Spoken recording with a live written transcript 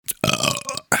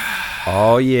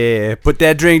Oh, yeah. Put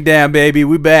that drink down, baby.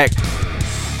 We back.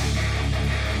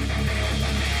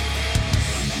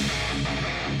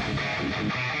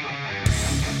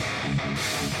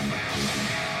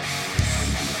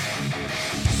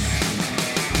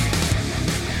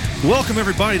 Welcome,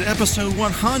 everybody, to episode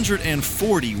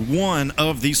 141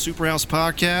 of the Superhouse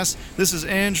Podcast. This is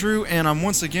Andrew, and I'm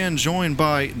once again joined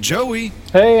by Joey.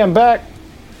 Hey, I'm back.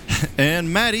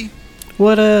 And Maddie.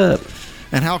 What up?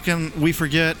 And how can we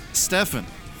forget Stefan?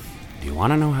 Do you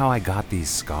want to know how I got these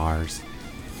scars?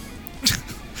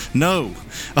 No.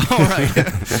 All right.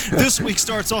 This week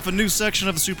starts off a new section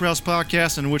of the Superhouse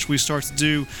Podcast in which we start to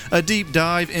do a deep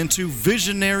dive into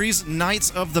Visionaries,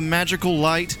 Knights of the Magical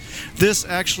Light. This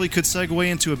actually could segue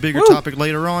into a bigger topic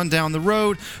later on down the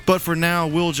road, but for now,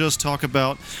 we'll just talk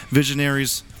about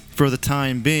Visionaries for the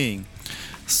time being.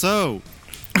 So,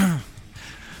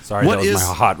 sorry, that was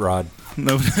my hot rod.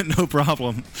 No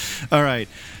problem. All right.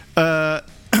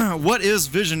 What is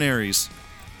Visionaries?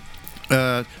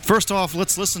 First off,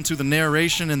 let's listen to the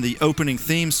narration and the opening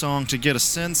theme song to get a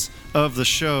sense of the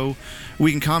show.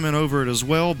 We can comment over it as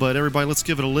well, but everybody, let's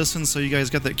give it a listen so you guys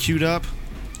got that queued up.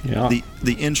 Yeah.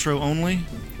 The intro only.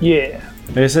 Yeah.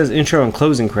 It says intro and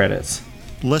closing credits.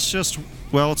 Let's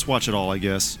watch it all, I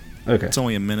guess. Okay. It's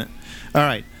only a minute. All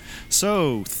right.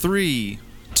 So, 3,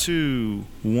 2,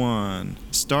 1,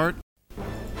 start.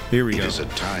 Here we go. It is a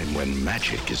time when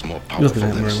magic is more powerful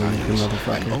than science,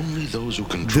 and only those who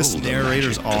control this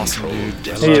narrator's awesome,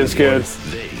 dude. He is good.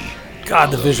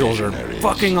 God, the visuals are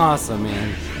fucking awesome,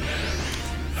 man.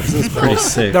 This is pretty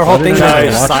sick. Their whole thing was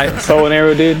Nice. like Bow and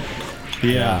arrow, dude.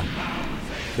 yeah.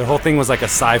 Their whole thing was like a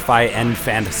sci-fi and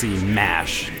fantasy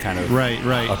mash kind of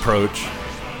Right. approach.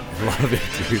 I love it,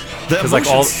 dude. The 'Cause,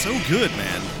 emotion's like, so good,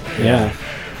 man.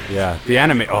 Yeah, the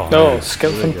anime. Oh, Oh, man,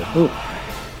 skeleton. really good. Ooh.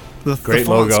 The Great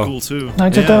font's logo. cool, too.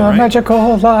 Knights of Yeah, the right?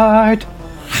 magical light.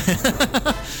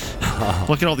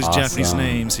 Look at all these Awesome. Japanese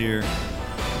names here.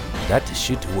 That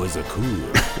shit was a cool.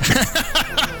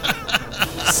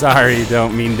 Sorry,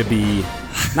 don't mean to be.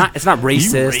 It's not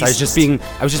racist. I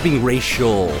was just being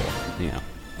racial. You know.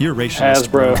 You're racist,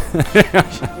 Hasbro.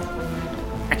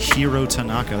 Hiro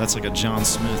Tanaka. That's like a John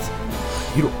Smith.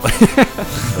 You don't.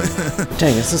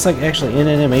 Dang, is this like actually in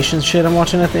animation shit I'm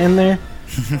watching at the end there?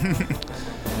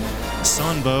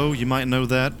 Sunbow, you might know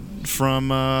that from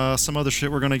some other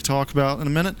shit we're going to talk about in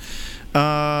a minute.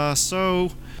 All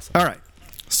right.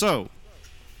 So,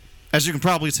 as you can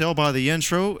probably tell by the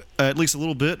intro, at least a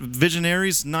little bit,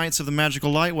 Visionaries, Knights of the Magical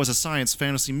Light was a science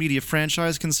fantasy media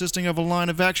franchise consisting of a line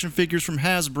of action figures from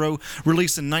Hasbro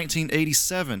released in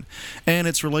 1987, and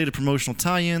its related promotional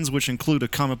tie-ins, which include a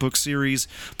comic book series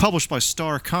published by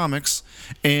Star Comics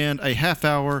and a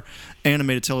half-hour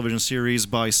animated television series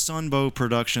by Sunbow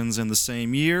Productions in the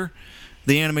same year.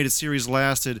 The animated series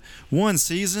lasted one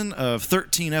season of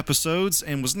 13 episodes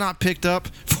and was not picked up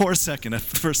for a second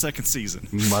season.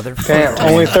 Motherfucker. Damn,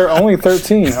 only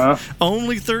 13, huh?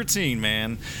 Only 13,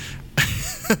 man.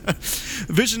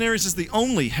 Visionaries is the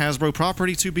only Hasbro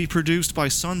property to be produced by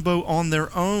Sunbow on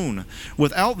their own,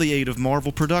 without the aid of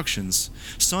Marvel Productions.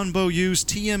 Sunbow used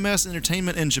TMS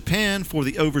Entertainment in Japan for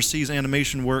the overseas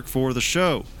animation work for the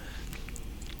show.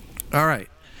 All right.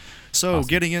 So, Awesome.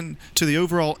 Getting into the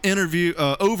overall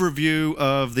overview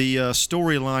of the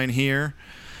storyline here,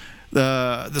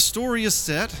 the story is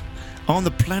set on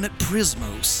the planet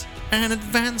Prismos, an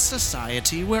advanced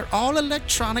society where all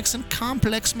electronics and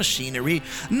complex machinery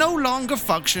no longer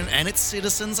function and its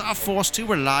citizens are forced to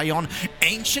rely on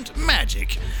ancient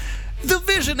magic. The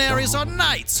Visionaries are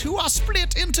knights who are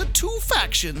split into two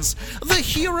factions, the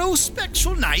hero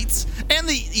Spectral Knights and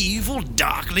the evil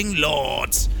Darkling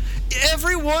Lords.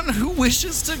 Everyone who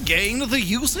wishes to gain the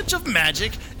usage of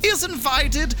magic is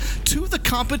invited to the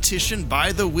competition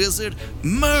by the wizard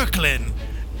Merklin.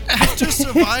 After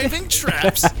surviving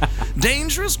traps,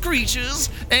 dangerous creatures,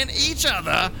 and each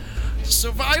other,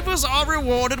 survivors are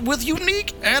rewarded with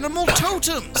unique animal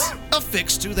totems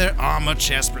affixed to their armor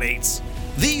chest plates.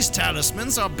 These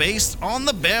talismans are based on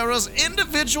the bearer's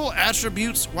individual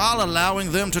attributes while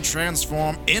allowing them to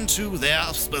transform into their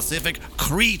specific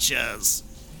creatures.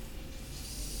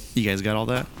 You guys got all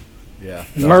that? Yeah.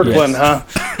 Merklin, huh?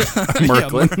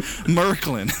 Merklin.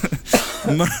 Merklin.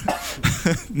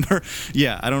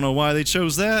 Yeah, I don't know why they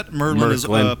chose that. Merlin is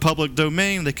Merklin. public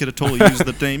domain. They could have totally used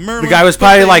the name Merlin. The guy was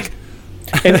probably like.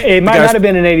 It might not have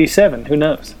been in 87. Who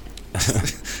knows?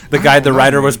 The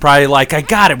writer was probably like, I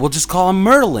got it. We'll just call him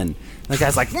Merlin. The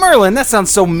guy's like, Merlin? That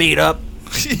sounds so made up.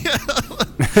 We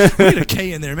need a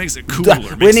K in there. It makes it cooler.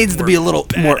 It needs to be a little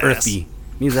more earthy.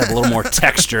 Needs to have a little more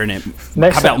texture in it.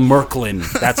 Next How about time.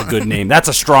 Merklin? That's a good name. That's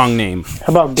a strong name. How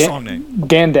about Strong name.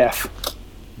 Gandalf?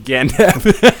 Gandalf.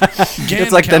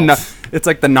 It's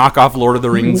like the knockoff Lord of the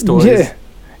Rings toys. Yeah.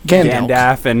 Gandalf.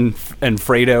 Gandalf and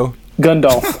Fredo.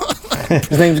 Gundalf.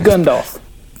 His name's Gundalf.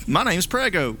 My name's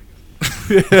Prego.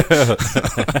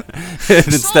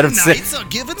 Instead of Some knights are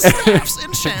given staffs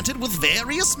enchanted with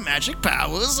various magic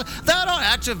powers that are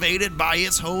activated by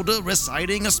its holder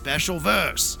reciting a special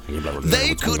verse.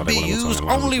 They could be used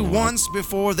only once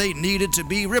before they needed to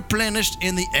be replenished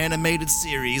in the animated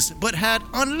series, but had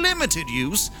unlimited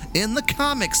use in the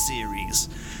comic series.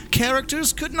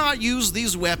 Characters could not use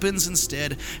these weapons,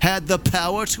 instead had the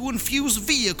power to infuse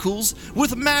vehicles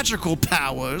with magical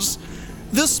powers.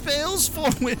 The spells for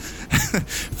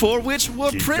which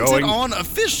were printed on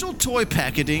official toy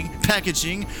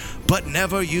packaging, but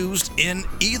never used in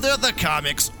either the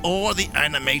comics or the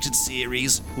animated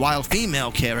series, while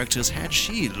female characters had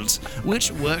shields,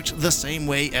 which worked the same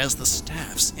way as the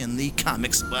staffs in the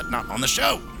comics, but not on the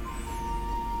show.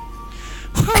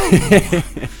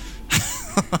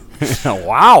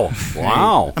 Wow.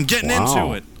 Wow. I'm getting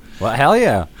into it. Well, hell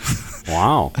yeah.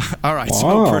 Wow. All right,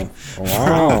 Wow.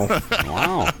 Wow.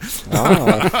 Wow.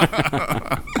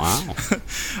 Wow.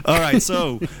 All right,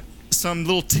 so some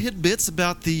little tidbits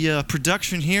about the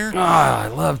production here. Ah, I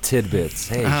love tidbits.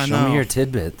 Hey, I show know. me your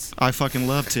tidbits. I fucking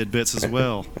love tidbits as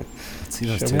well. Let's see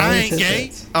those Show me tidbits. I your ain't gay.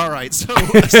 tidbits. All right, so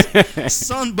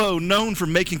Sunbow, known for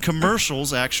making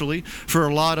commercials, actually, for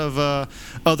a lot of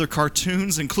other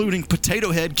cartoons, including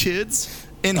Potato Head Kids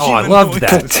and Oh, I Humanoid. loved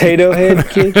that. Potato Head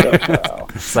Kid. Oh, wow.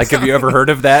 It's like, have you ever heard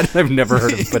of that? I've never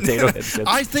heard of Potato Head Kids.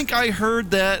 I think I heard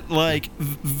that like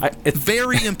It's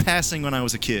very in passing when I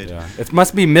was a kid. Yeah. It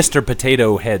must be Mr.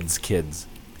 Potato Head's kids,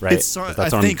 right? It's, That's I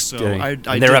what I'm think so. getting. I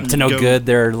And they're up to didn't no go- good.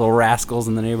 They're little rascals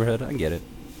in the neighborhood. I get it.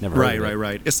 Never heard of it.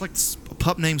 Right. It's like a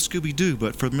pup named Scooby-Doo,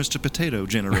 but for Mr. Potato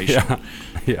generation.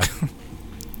 Yeah.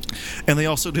 And they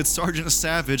also did Sergeant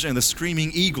Savage and the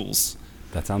Screaming Eagles.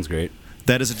 That sounds great.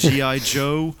 That is a G.I.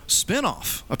 Joe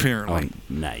spinoff, apparently. Oh,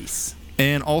 nice.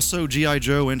 And also G.I.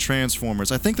 Joe and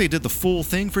Transformers. I think they did the full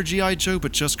thing for G.I. Joe,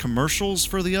 but just commercials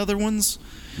for the other ones.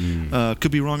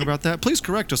 Could be wrong about that. Please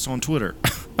correct us on Twitter.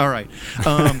 All right.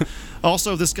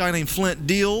 Also, this guy named Flint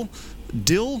Dill,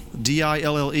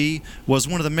 D-I-L-L-E, was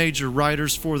one of the major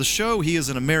writers for the show. He is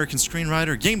an American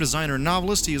screenwriter, game designer, and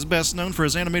novelist. He is best known for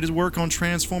his animated work on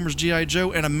Transformers, G.I.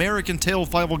 Joe, and American Tail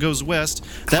Fievel Goes West.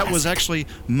 That was actually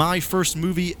my first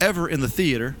movie ever in the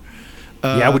theater.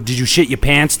 Did you shit your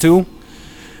pants too?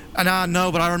 No,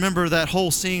 but I remember that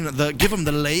whole scene, give him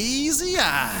the lazy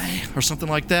eye, or something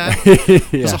like that.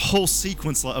 There's a whole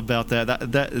sequence about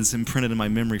that. That is imprinted in my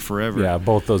memory forever. Yeah,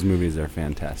 both those movies are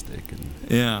fantastic.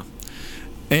 Yeah.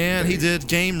 And he did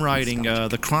game writing,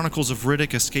 The Chronicles of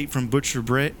Riddick, Escape from Butcher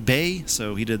Bay,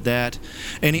 so he did that.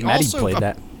 And he Maddie also played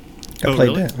that. I Oh, played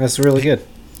really? that. That's really good.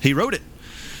 He wrote it.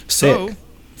 So, Sick.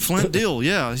 Flint Dill,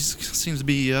 yeah, he seems to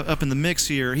be up in the mix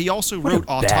here. He also wrote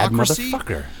Bad Autocracy.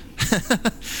 motherfucker.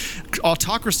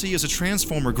 Autocracy is a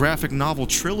Transformer graphic novel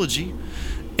trilogy,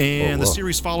 and the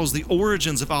series follows the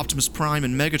origins of Optimus Prime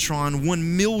and Megatron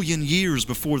 1 million years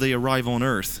before they arrive on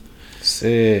Earth.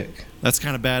 Sick. That's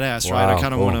kind of badass, right? Wow, I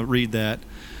kind of cool. want to read that.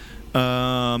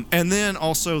 And then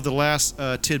also the last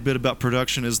tidbit about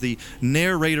production is the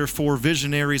narrator for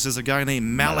Visionaries is a guy named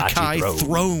Malachi Malachi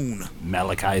Throne.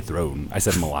 Malachi Throne. I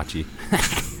said Malachi.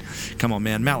 Come on,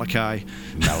 man, Malachi.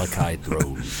 Malachi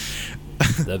Throne.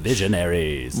 The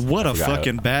Visionaries. What I a forgot how-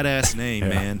 fucking badass name,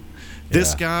 man.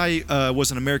 This guy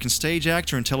was an American stage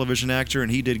actor and television actor,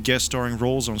 and he did guest starring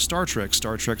roles on Star Trek,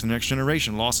 The Next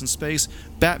Generation, Lost in Space,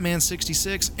 Batman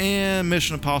 66, and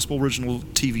Mission Impossible original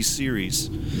TV series.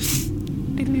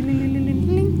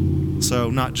 So,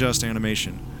 not just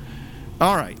animation.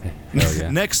 All right. Hell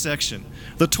yeah. Next section.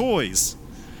 The toys.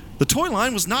 The toy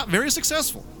line was not very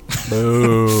successful.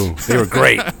 Boo. They were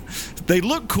great. They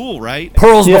look cool, right?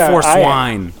 Pearls Yeah, before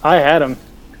swine. I had them.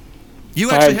 You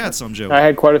actually I- had some, Joey. I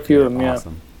had quite a few of them, yeah.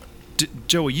 Awesome.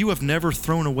 Joey, you have never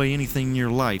thrown away anything in your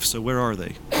life, so where are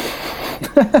they?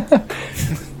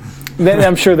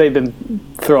 I'm sure they've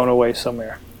been thrown away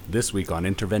somewhere. This week on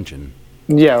Intervention.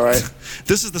 Yeah, right.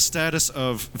 This is the status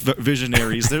of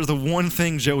Visionaries. They're the one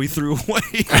thing Joey threw away.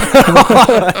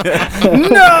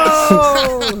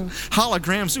 No!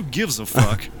 Holograms, who gives a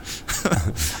fuck?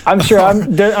 I'm sure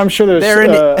They're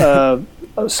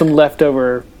there's some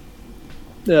leftover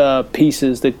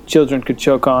pieces that children could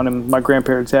choke on in my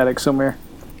grandparents' attic somewhere.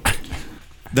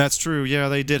 That's true. Yeah,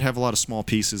 they did have a lot of small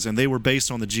pieces, and they were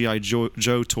based on the G.I.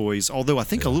 Joe toys, although I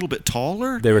think a little bit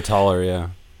taller. They were taller, yeah.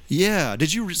 Yeah.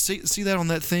 Did you see that on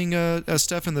that thing,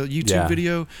 Steph, in the YouTube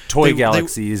video? Toy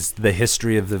Galaxies, the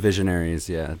history of the Visionaries.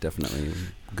 Yeah, definitely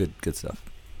good stuff.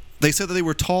 They said that they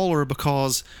were taller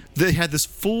because they had this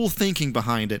full thinking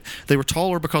behind it. They were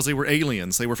taller because they were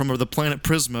aliens. They were from the planet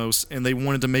Prismos, and they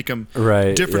wanted to make them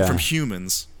different from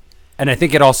humans. And I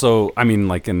think it also, I mean,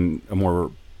 like in a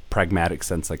more pragmatic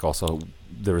sense, like also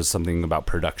there was something about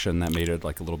production that made it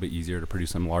like a little bit easier to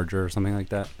produce them larger or something like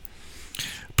that.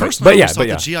 Personally, I thought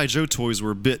the G.I. Joe toys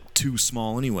were a bit too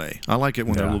small anyway. I like it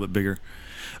when they're a little bit bigger.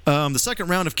 The second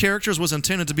round of characters was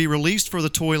intended to be released for the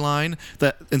toy line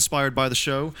that inspired by the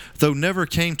show, though never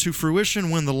came to fruition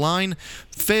when the line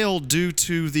failed due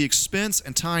to the expense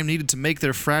and time needed to make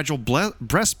their fragile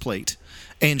breastplate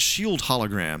and shield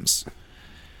holograms.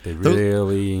 They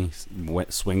really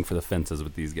swing for the fences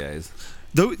with these guys.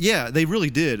 Yeah, they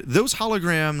really did. Those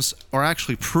holograms are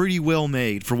actually pretty well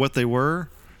made for what they were.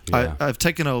 Yeah. I've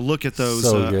taken a look at those.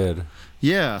 So good.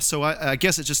 Yeah, so I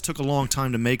guess it just took a long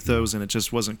time to make those, and it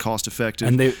just wasn't cost effective.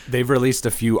 And they've released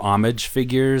a few homage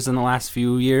figures in the last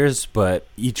few years, but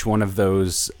each one of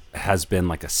those has been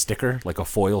like a sticker, like a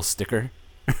foil sticker.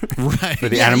 Right. For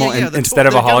the animal instead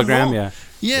of a hologram.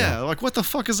 Yeah, like what the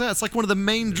fuck is that? It's like one of the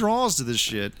main draws to this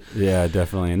shit. Yeah,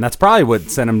 definitely. And that's probably what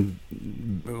sent them,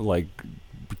 like,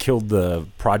 killed the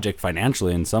project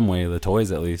financially in some way, the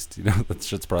toys at least. You know, that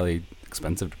shit's probably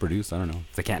expensive to produce. I don't know.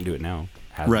 They can't do it now.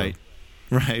 Right.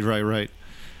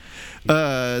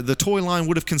 The toy line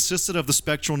would have consisted of the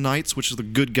Spectral Knights, which are the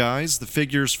good guys, the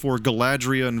figures for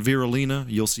Galadria and Viralina.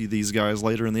 You'll see these guys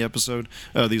later in the episode.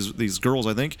 These girls,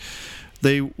 I think.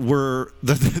 They were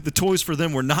the toys for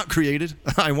them were not created.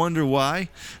 I wonder why.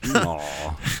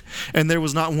 And there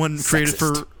was not one created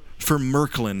for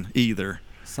Merklin either.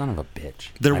 Son of a bitch.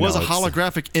 There was a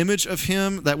holographic image of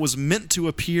him that was meant to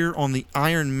appear on the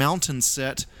Iron Mountain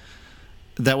set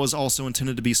that was also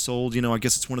intended to be sold. You know, I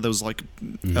guess it's one of those like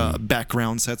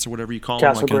background sets or whatever you call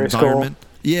Castle them, like Grayskull. an environment.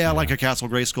 Yeah, like a Castle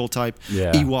Grayskull type,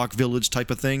 Ewok Village type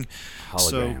of thing.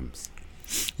 Holograms.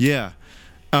 So, yeah.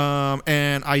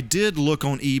 And I did look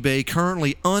on eBay.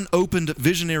 Currently, unopened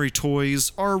Visionary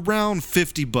toys are around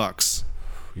 $50.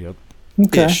 Yep.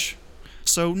 Okay. Ish.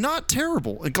 So not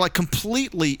terrible. Like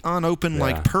completely unopened,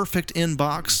 like perfect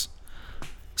inbox.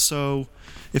 So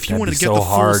if you wanted to get the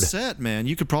full set, man,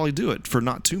 you could probably do it for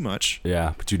not too much.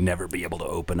 Yeah, but you'd never be able to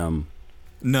open them.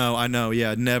 No, I know.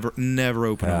 Yeah, never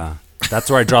open them. That's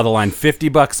where I draw the line.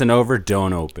 $50 and over,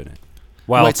 don't open it.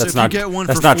 Well, Wait, that's so not. If you get one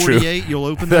that's for not 48, true. you'll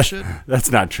open that shit?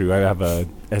 That's not true. I have a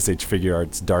SH Figure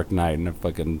Arts Dark Knight, and I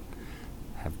fucking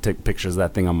have take pictures of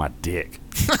that thing on my dick.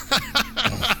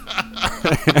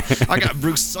 I got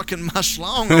Bruce sucking my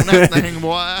schlong on that thing,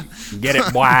 boy. Get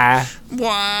it, boy.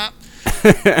 Boy.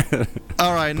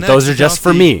 All right, next those are just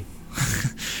for me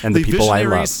and the people I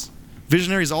love.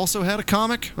 Visionaries also had a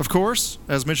comic, of course,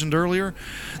 as mentioned earlier.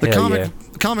 The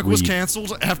comic was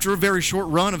canceled after a very short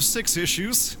run of 6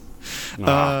 issues.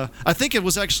 I think it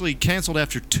was actually canceled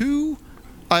after 2.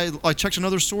 I checked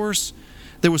another source.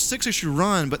 There was 6-issue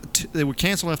run, but they were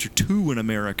canceled after 2 in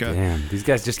America. Damn, these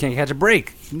guys just can't catch a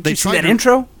break. Did you see that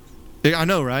intro? I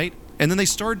know, right? And then they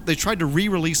tried to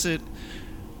re-release it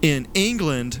in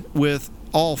England with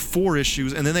all 4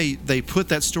 issues, and then they put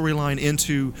that storyline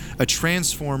into a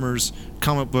Transformers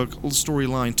comic book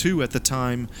storyline too at the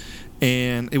time.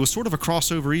 And it was sort of a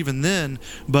crossover even then,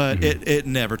 but it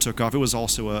never took off. It was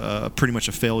also pretty much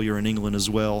a failure in England as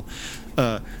well.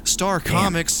 Star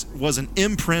Comics was an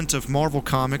imprint of Marvel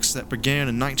Comics that began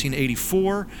in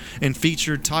 1984 and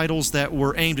featured titles that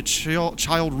were aimed at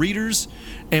child readers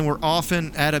and were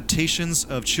often adaptations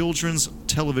of children's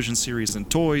television series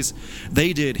and toys.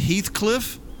 They did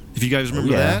Heathcliff, if you guys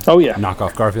remember that. Oh, yeah.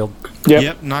 Knockoff Garfield.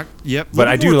 Yep. But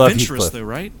I do love Heathcliff, though,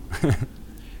 right?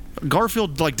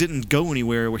 Garfield didn't go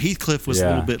anywhere, where Heathcliff was a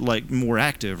little bit more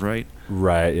active, right?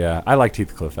 Right, yeah. I liked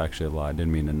Heathcliff actually a lot. I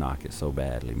didn't mean to knock it so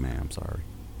badly, man. I'm sorry.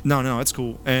 No, it's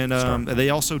cool. And they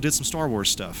also did some Star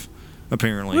Wars stuff,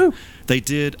 apparently. Woo. They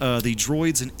did the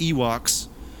droids and Ewoks.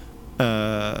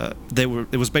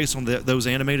 It was based on those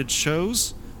animated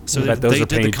shows, so they did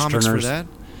the comics for that.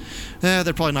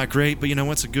 They're probably not great, but you know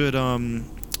what's a good what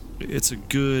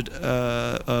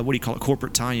do you call it,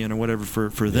 corporate tie-in or whatever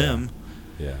for them.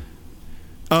 Yeah.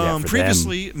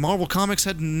 Previously, Marvel Comics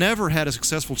had never had a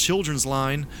successful children's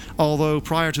line, although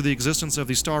prior to the existence of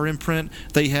the Star imprint,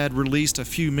 they had released a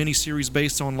few miniseries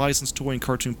based on licensed toy and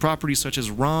cartoon properties such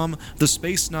as Rom, the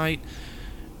Space Knight,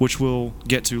 which we'll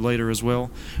get to later as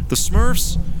well, the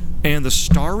Smurfs, and the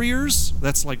Stariors.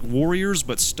 That's like Warriors,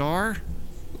 but Stariors,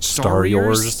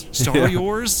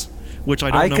 which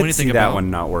I don't know anything about. I could see that one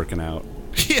not working out.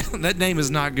 Yeah, that name is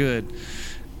not good.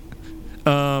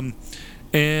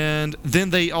 And then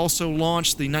they also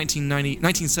launched the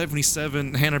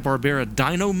 1977 Hanna-Barbera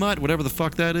Dino Mutt, whatever the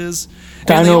fuck that is.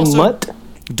 Dino Mutt?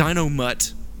 Dino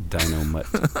Mutt. Dino Mutt.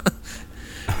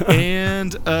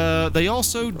 And they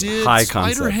also did High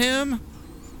concept. Spider-Ham.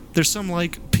 There's some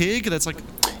like pig that's like...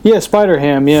 Yeah,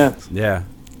 Spider-Ham, yeah. Yeah,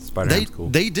 Spider-Ham's cool.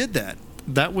 They did that.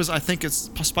 That was, I think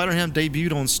Spider-Ham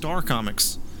debuted on Star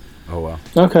Comics. Oh, wow.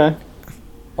 Okay.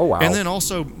 Oh, wow. And then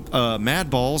also Mad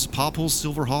Balls, Popples,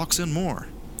 Silverhawks, and more.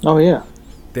 Oh, yeah.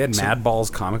 They had Mad Balls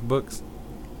comic books?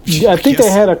 I think they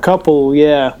had a couple,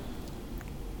 yeah.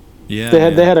 Yeah.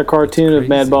 They had a cartoon of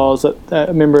Mad Balls that I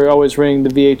remember always renting the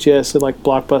VHS at like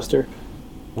Blockbuster.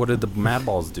 What did the Mad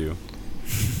Balls do?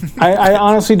 I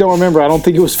honestly don't remember. I don't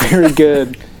think it was very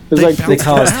good. It was like They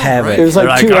caused havoc. It was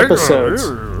like 2 episodes.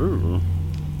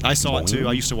 I saw it too.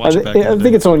 I used to watch it back I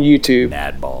think it's on YouTube.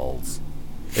 Mad Balls.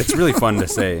 It's really fun to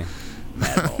say.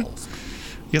 Mad Balls.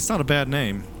 Yeah, it's not a bad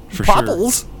name, for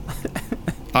Popples. sure.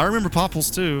 I remember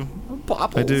Popples too.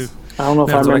 Popples. I do. I don't know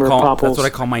if I remember Popples. That's what I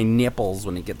call my nipples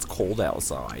when it gets cold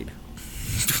outside.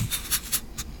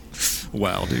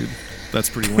 Wow, dude. That's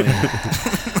pretty lame.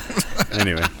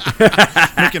 Anyway.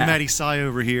 Making Matty sigh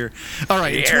over here. All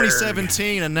right, in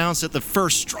 2017, announced at the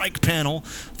first strike panel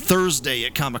Thursday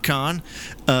at Comic-Con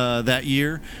that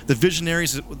year. The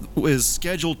Visionaries is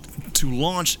scheduled to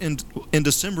launch in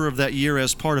December of that year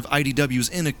as part of IDW's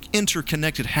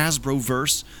interconnected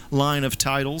Hasbroverse line of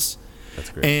titles. That's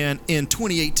great. And in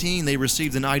 2018, they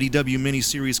received an IDW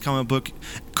miniseries comic book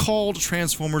called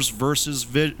Transformers vs.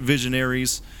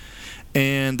 Visionaries.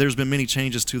 And there's been many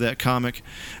changes to that comic.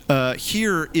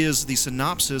 Here is the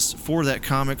synopsis for that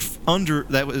comic under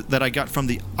that I got from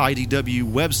the IDW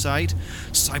website.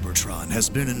 Cybertron has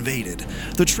been invaded.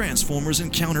 The Transformers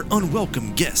encounter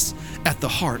unwelcome guests at the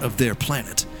heart of their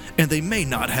planet, and they may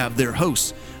not have their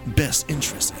host's best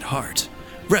interests at heart.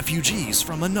 Refugees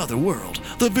from another world,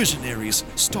 the Visionaries'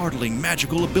 startling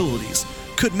magical abilities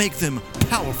could make them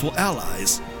powerful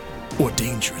allies or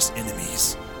dangerous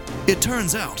enemies. It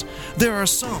turns out there are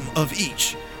some of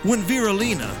each. When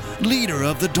Viralina, leader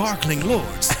of the Darkling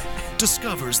Lords,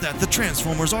 discovers that the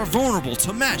Transformers are vulnerable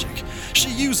to magic, she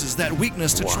uses that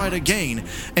weakness to try and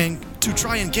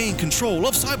gain control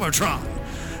of Cybertron.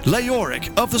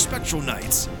 Leoric of the Spectral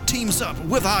Knights teams up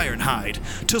with Ironhide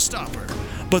to stop her,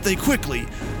 but they quickly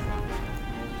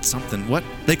something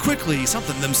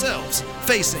themselves,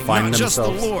 facing not just the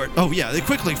Lord. Oh yeah, they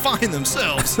quickly find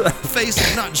themselves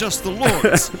facing not just the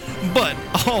Lords, but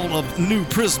all of New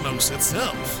Prismos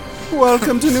itself.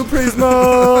 Welcome to New Prismos.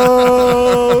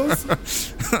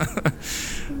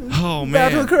 Oh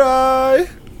man. Battle cry.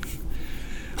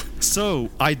 So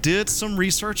I did some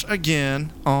research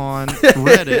again on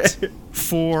Reddit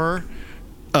for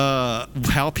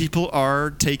how people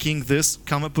are taking this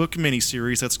comic book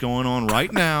miniseries that's going on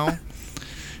right now.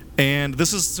 And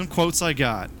this is some quotes I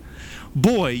got.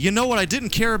 Boy, you know what I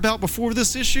didn't care about before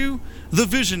this issue? The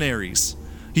Visionaries.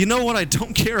 You know what I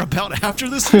don't care about after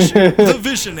this issue? The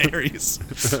Visionaries.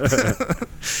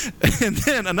 And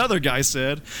then another guy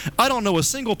said, I don't know a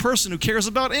single person who cares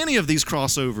about any of these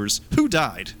crossovers. Who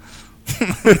died?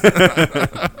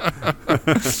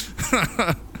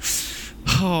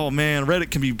 Oh man,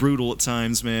 Reddit can be brutal at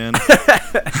times, man.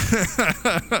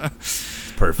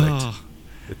 Perfect. Oh.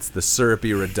 It's the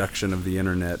syrupy reduction of the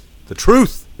internet. The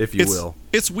truth, if you will.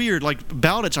 It's weird. Like,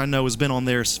 Bowditch, I know, has been on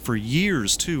there for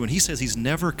years, too, and he says he's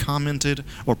never commented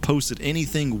or posted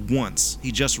anything once.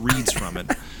 He just reads from it.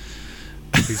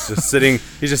 He's just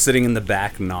sitting in the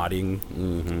back nodding.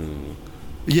 Mm-hmm.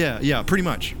 Yeah, pretty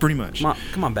much.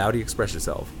 Come on, Bowdy, express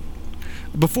yourself.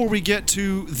 Before we get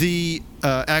to the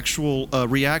actual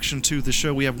reaction to the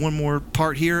show, we have one more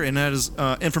part here, and that is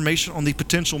information on the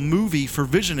potential movie for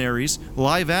Visionaries,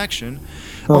 live action.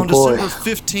 On December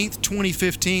 15th,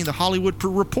 2015, The Hollywood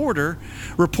Reporter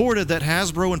reported that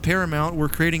Hasbro and Paramount were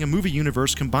creating a movie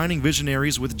universe combining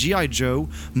Visionaries with G.I. Joe,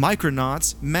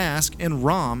 Micronauts, Mask, and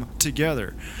ROM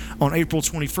together. On April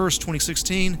 21st,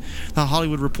 2016, The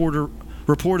Hollywood Reporter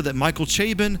reported that Michael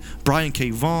Chabon, Brian K.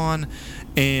 Vaughan,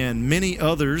 and many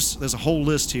others, there's a whole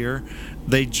list here,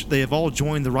 they have all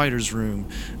joined the writer's room.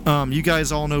 You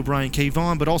guys all know Brian K.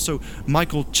 Vaughan, but also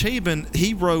Michael Chabon,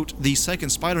 he wrote the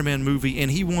second Spider-Man movie, and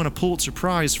he won a Pulitzer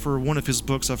Prize for one of his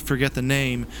books. I forget the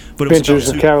name, but it was Adventures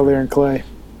of Cavalier and Clay.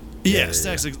 Yes,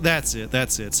 that's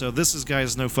it. So this guy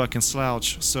is no fucking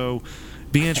slouch. So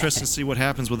be interested to see what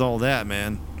happens with all that,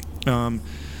 man.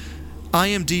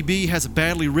 IMDb has a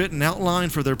badly written outline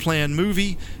for their planned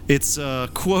movie. It's,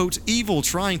 quote, evil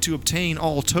trying to obtain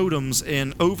all totems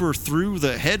and overthrew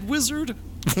the head wizard,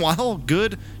 While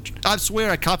good, I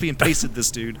swear I copy and pasted this,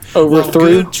 dude. Over While 3?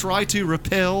 good, try to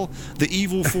repel the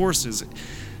evil forces.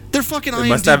 Their fucking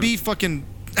must IMDb fucking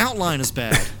outline is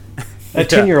bad. A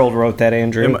 10-year-old wrote that,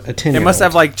 Andrew. A 10-year-old. It must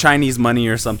have like Chinese money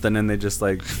or something, and they just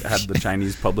like had the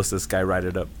Chinese publicist guy write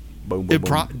it up. Boom, boom,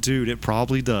 boom. Dude, it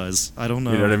probably does. I don't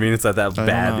know. You know what I mean? It's like that I don't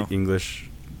bad know. English,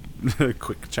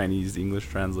 quick Chinese English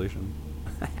translation.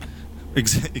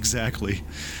 Exactly.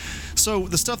 So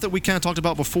the stuff that we kind of talked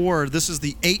about before, this is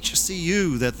the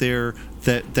HCU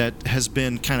that has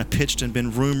been kind of pitched and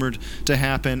been rumored to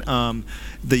happen.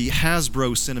 The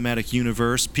Hasbro cinematic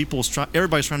universe.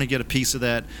 Everybody's trying to get a piece of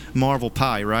that Marvel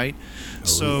pie, right?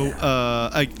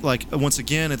 Once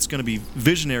again, it's going to be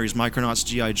Visionaries, Micronauts,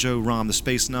 G.I. Joe, Rom, the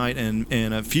Space Knight,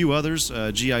 and a few others.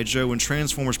 G.I. Joe and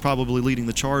Transformers probably leading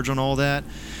the charge on all that.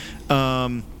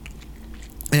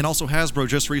 And also Hasbro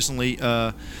just recently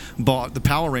bought the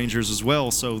Power Rangers as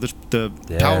well, so the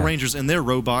Power Rangers and their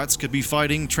robots could be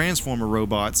fighting Transformer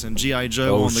robots and G.I.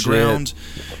 Joe on the ground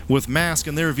with masks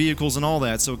and their vehicles and all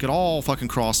that, so it could all fucking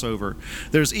cross over.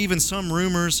 There's even some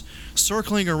rumors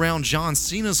circling around John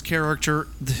Cena's character,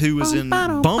 who is in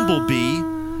Bumblebee,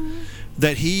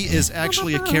 that he is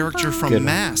actually a character from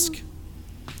Mask.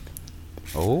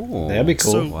 Oh, that'd be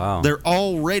cool. So wow. They're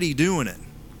already doing it.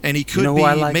 And he could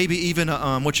be maybe even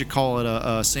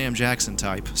a Sam Jackson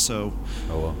type. So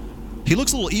he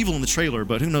looks a little evil in the trailer,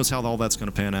 but who knows how all that's going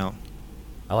to pan out.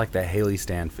 I like that Haley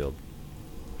Stanfield.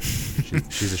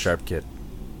 She's a sharp kid.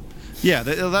 Yeah,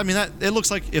 it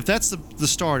looks like if that's the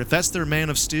start, if that's their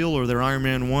Man of Steel or their Iron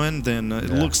Man 1, then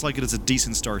it looks like it is a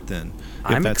decent start then.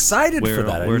 I'm excited for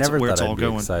that. I never thought I'd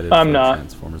be excited I'm for not. a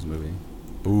Transformers movie.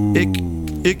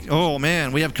 Ooh. Oh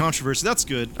man, we have controversy. That's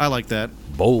good. I like that.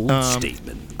 Bold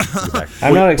statement.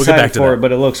 I'm not excited for it,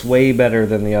 but it looks way better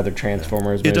than the other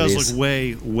Transformers movies. It does look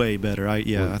way, way better. I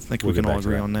think we can all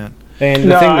agree on that. And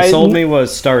the thing that sold me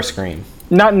was Starscream.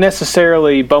 Not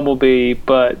necessarily Bumblebee,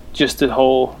 but just the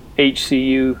whole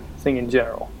HCU thing in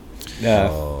general.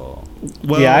 Well,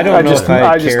 yeah, I don't know if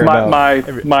I care about...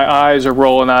 My eyes are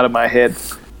rolling out of my head.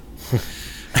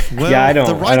 Well, yeah, I don't.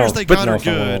 The writers they got know are if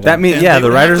I want good. That means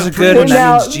the writers are good, and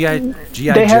that means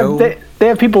G.I. Joe. They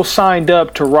have people signed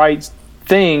up to write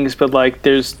things, but like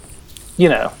there's,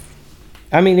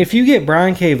 I mean, if you get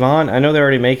Brian K. Vaughan, I know they're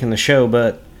already making the show,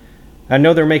 but I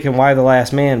know they're making Y the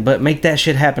Last Man, but make that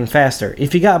shit happen faster.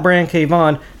 If you got Brian K.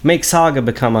 Vaughan, make Saga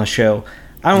become a show.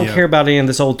 I don't care about any of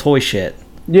this old toy shit.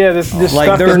 Yeah, this like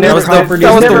stuff there never, that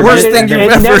was the worst thing you've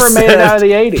ever It never said. made it out of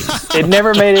the 80s. It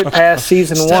never made it past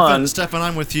season 1. Stefan,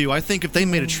 I'm with you. I think if they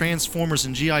made a Transformers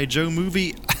and G.I. Joe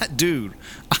movie, dude,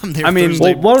 I'm there. I mean,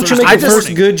 Thursday, why don't you make the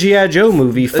first good G.I. Joe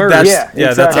movie first?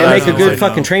 That's and make a good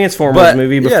fucking Transformers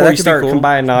movie before you start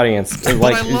combining audience.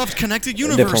 But I loved connected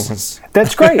universes.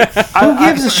 That's great. Who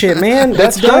gives a shit, man?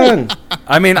 That's done.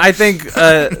 I mean, I think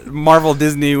Marvel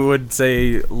Disney would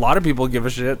say a lot of people give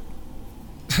a shit.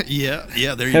 yeah,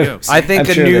 there you go. I think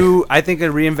a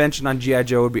reinvention on G.I.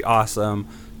 Joe would be awesome.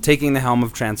 Taking the helm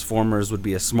of Transformers would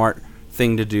be a smart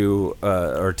thing to do,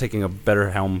 or taking a better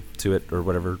helm to it, or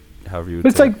whatever, however you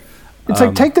would say. It's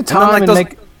like take the time and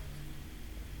make.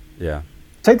 Yeah.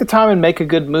 Take the time and make a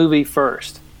good movie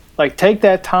first. Like take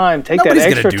that time, Nobody's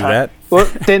that extra gonna do time. that.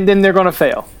 Well, then they're gonna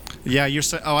fail. Yeah, you're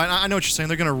saying. Oh, I know what you're saying.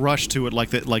 They're gonna rush to it like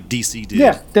DC did.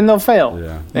 Yeah, then they'll fail.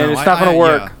 Yeah. And it's not gonna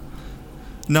work. Yeah.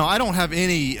 No, I don't have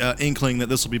any inkling that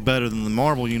this will be better than the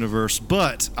Marvel universe,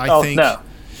 but I think. No.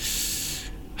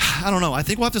 I don't know. I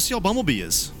think we'll have to see how Bumblebee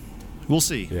is. We'll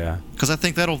see. Yeah. Because I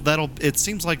think that'll. It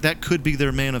seems like that could be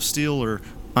their Man of Steel or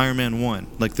Iron Man 1,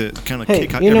 like the kind of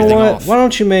kick you know everything what? off. Why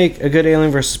don't you make a good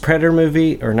Alien vs Predator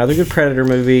movie, or another good Predator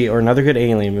movie, or another good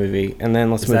Alien movie, and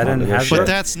then let's move on to this shit. But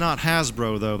that's not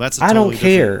Hasbro, though. That's I don't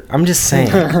care. I'm just saying.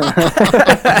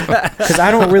 Because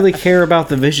I don't really care about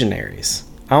the Visionaries.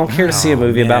 I don't care to see a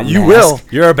movie about You Mask. will.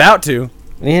 You're about to.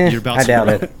 Yeah, You're about I to. doubt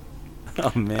it.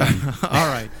 Oh, man. All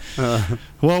right.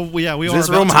 Well, yeah, we are this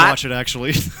about room to hot? watch it,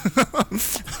 actually.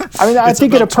 I mean, I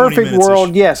think in a about 20 perfect minutes-ish.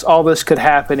 world, yes, all this could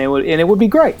happen, and it would be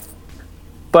great.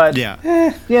 But Yeah.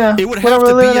 it would have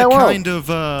to be a kind of.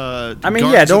 I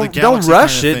mean, yeah, don't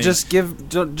rush it. Just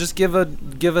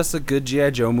give us a good G.I.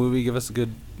 Joe movie. Give us a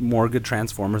more good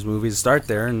Transformers movies. Start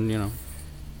there, and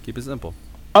keep it simple.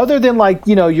 Other than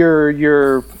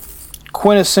your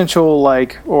quintessential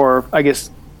or I guess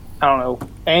I don't know,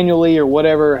 annually or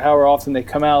whatever, however often they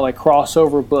come out, like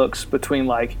crossover books between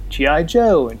like G.I.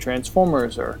 Joe and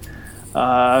Transformers or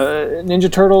Ninja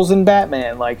Turtles and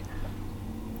Batman. Like,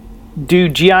 do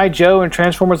G.I. Joe and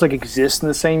Transformers exist in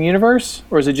the same universe,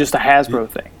 or is it just a Hasbro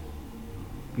thing?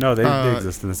 No, they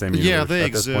exist in the same universe. Yeah, they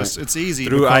at this exist. point. It's easy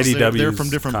Through because they're IDW's from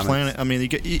different comics. planets. I mean,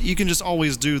 you can just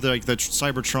always do the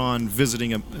Cybertron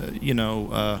visiting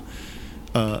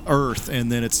Earth,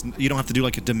 and then you don't have to do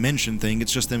like a dimension thing.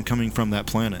 It's just them coming from that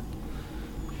planet.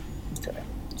 Okay.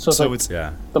 So it's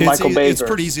Yeah. the Michael Bay It's verse.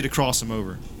 pretty easy to cross them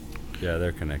over. Yeah,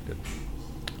 they're connected.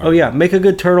 Oh yeah, make a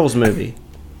good Turtles movie.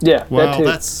 Yeah, Well,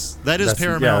 that too. that is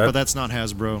Paramount, yeah, but that's not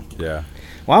Hasbro. Yeah.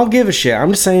 Well, I don't give a shit.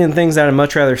 I'm just saying things that I'd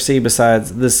much rather see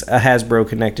besides this a Hasbro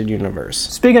connected universe.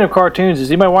 Speaking of cartoons, does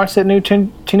anybody watch that new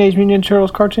Teenage Mutant Ninja Turtles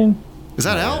cartoon? Is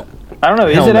that out? I don't know.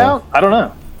 Is Hell it no. out? I don't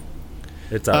know.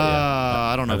 It's out.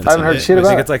 I don't know. if I haven't it's heard shit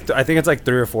I about think it. I think it's like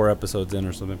 3 or 4 episodes in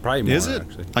or something. Probably more. Is it?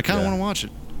 Actually. I kind of Yeah. want to watch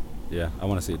it. Yeah, I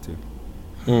want to see it too.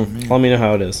 Let me know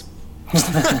how it is.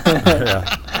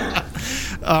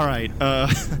 All right.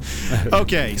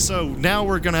 Okay, so now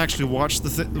we're gonna actually watch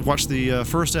the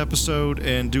first episode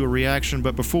and do a reaction.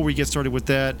 But before we get started with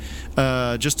that,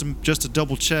 just to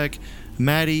double check,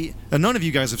 Maddie, none of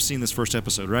you guys have seen this first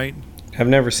episode, right? I've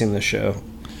never seen this show.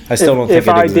 I still don't think If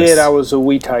it I exists. did, I was a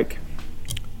wee tyke.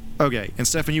 Okay, and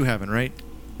Stefan, you haven't, right?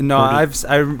 No, I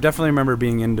definitely remember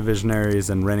being into Visionaries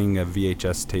and renting a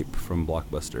VHS tape from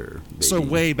Blockbuster. So baby.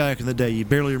 way back in the day, you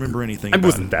barely remember anything. It about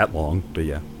wasn't that long, but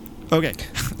yeah. Okay.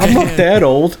 I'm not that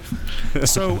old.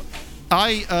 So,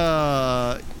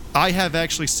 I have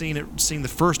actually seen the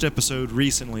first episode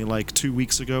recently, like 2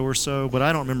 weeks ago or so, but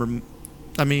I don't remember.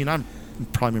 I mean, I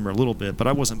probably remember a little bit, but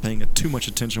I wasn't paying too much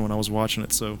attention when I was watching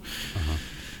it. So,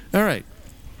 all right,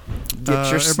 Get your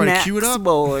everybody, snacks, cue it up.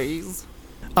 boys.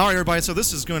 All right, everybody. So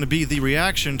this is going to be the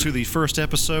reaction to the first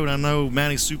episode. I know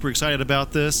Manny's super excited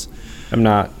about this. I'm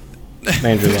not.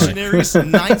 Andrew lying. Visionaries,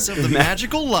 Knights of the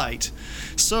Magical Light.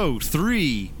 So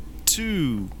 3,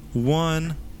 2,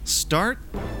 1, start.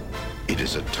 It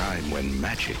is a time when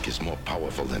magic is more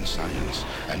powerful than science,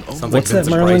 and only Sounds like What's that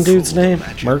Vincent Merlin Price. dude's name?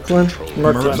 magic Merklin? control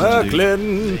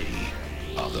Merklin.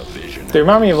 are the Visionaries. They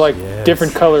remind me of like Yes.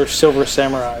 different color silver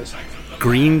samurais.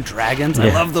 Green dragons. I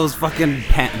Yeah. love those fucking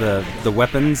the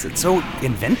weapons. It's so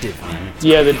inventive, man.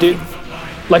 Yeah, the dude.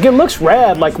 Like it looks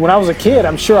rad. Like when I was a kid,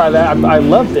 I'm sure I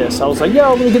loved this. I was like,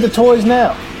 yo, let me get the toys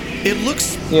now. It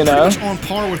looks You pretty know? much on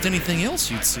par with anything else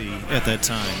you'd see at that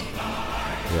time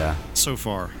Yeah. so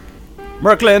far.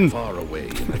 Merklin. Far away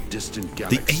in a distant The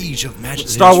galaxy, age of magic.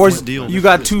 Star Wars. Deal. You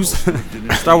got 2.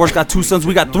 Star Wars got 2 sons.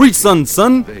 We got 3 sons,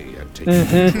 son. they had taken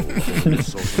control of the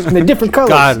sources And they're different colors.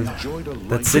 God, enjoyed a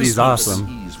that life city's of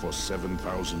awesome. ease for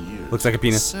 7,000 years. Looks like a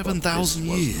penis. 7,000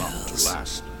 This was years. not to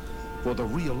last. For the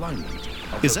realignment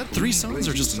of Is the that 3 sons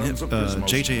or just an sons of Prismos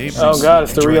J.J. Abrams? Oh god,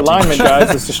 it's the realignment, guys.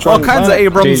 It's All destroying kinds the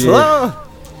of planet. Abrams. JJ.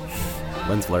 Ah.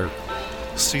 Lens flare.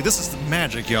 See, this is the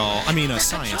magic, y'all. I mean,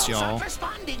 science, y'all.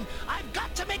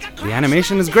 The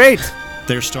animation is great.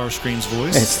 There's Starscream's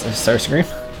voice. It's Starscream.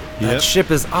 That Yep.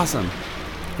 ship is awesome.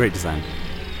 Great design.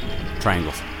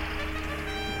 Triangles.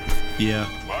 Yeah.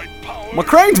 My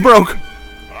crane's broke.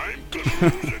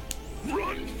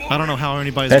 I don't know how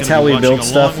anybody's That's gonna how be we build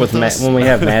watching stuff along with us. when we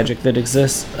have magic that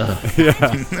exists.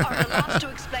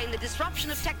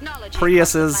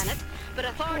 Priuses.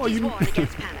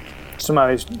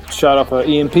 Somebody shot off an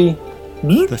EMP.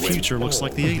 The future looks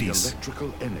like the The 80s.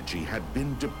 electrical energy had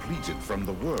been depleted from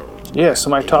the world. Yeah,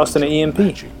 somebody tossed in an EMP.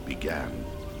 Magic began.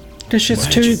 This shit's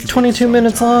 22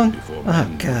 minutes long.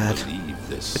 Oh god. Believe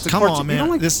this Come on, You man. don't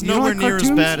like- This is you don't nowhere like near as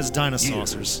cartoons? bad as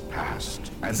Dinosaurs. passed,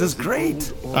 and This is as the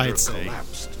great. old order I'd say.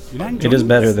 collapsed, It is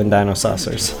better than Dino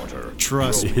Saucers. order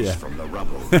Trust me. rose Yeah. from the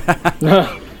rubble.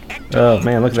 Oh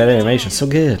man, look at that animation. So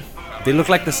good. They look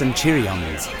like the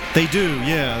Centurions. They do,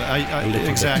 yeah. little bit.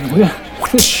 Exactly.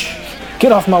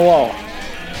 Get off my wall.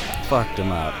 Fucked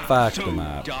them up. Fucked them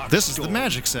up. This is the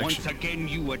magic section. Once again,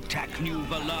 you attack New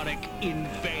Valoric in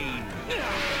vain.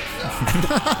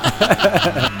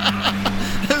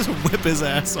 Just whip his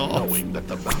ass off. Knowing that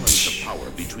the balance of power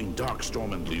between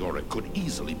Darkstorm and Leoric could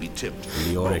easily be tipped.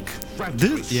 Leoric.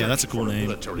 Yeah, that's a cool name.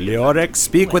 Leoric,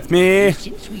 speak with me.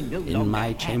 Since we no In longer my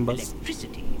have chambers.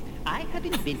 electricity, I have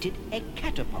invented a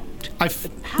catapult.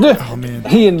 Oh, man.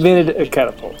 He invented a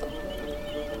catapult.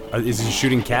 Is he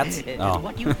shooting cats? Oh.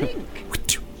 What do you think?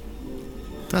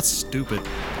 That's stupid.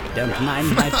 Don't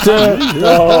mind my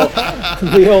Oh,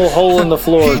 the old hole in the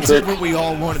floor. He did what we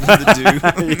all wanted him to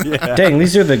do. Dang,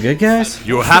 these are the good guys?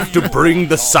 You have to bring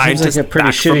the Seems scientist like a pretty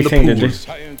back from shitty the thing to pool. do.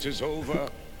 Science is over,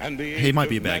 and the He might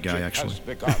be a bad guy, actually.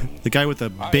 The guy with the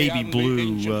baby blue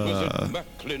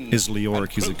is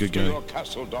Leoric. He's a good guy.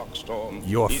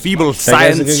 Your feeble That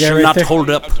guy's a good science guy shall right not there. hold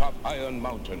up. Atop Iron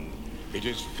Mountain. It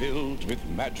is filled with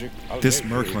magic. This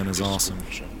Merklin is awesome.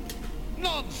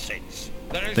 Nonsense.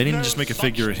 They didn't just make a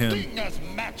figure of him.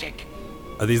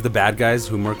 Are these the bad guys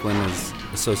who Merklin is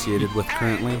associated with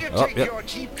currently? Oh, yep.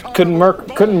 Couldn't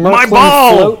Merklin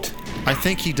ball! float? I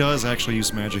think he does actually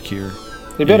use magic here.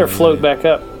 He better float back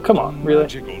up. Come on, really?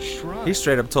 He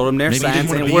straight up told him their Maybe he science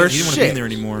didn't ain't want worth to be in shit. there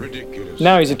anymore.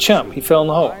 Now he's a chump. He fell in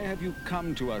the hole. Why have you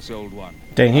come to us, old one?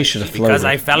 Dang, he should have floated. Because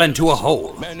I fell into a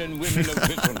hole. Men and women of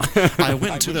Britain, I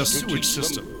went to the sewage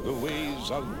system. the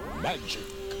ways of magic.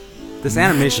 This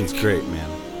animation's great, man.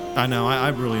 I know, I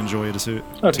really enjoy it too.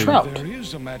 Oh, trout. There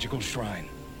is a magical shrine.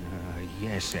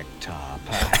 Yes, Hector.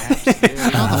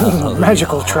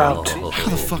 Magical trout. How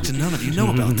the fuck did none of you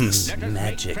know about this?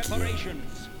 Magic.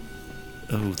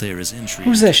 Oh, there is intrigue.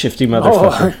 Who's that shifty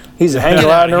motherfucker? Oh, he's hanging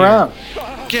out around.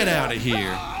 Get out of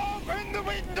here.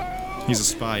 He's a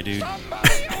spy, dude.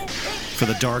 For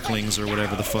the Darklings or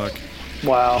whatever the fuck.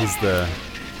 Wow.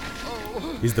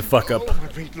 He's the fuck up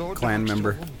clan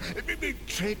member.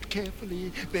 Tread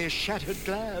carefully, there's shattered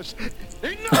glass.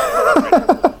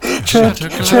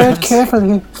 Tread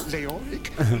carefully.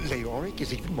 Leoric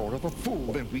is even more of a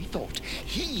fool than we thought.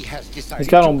 He has decided. He's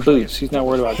got on boots. He's not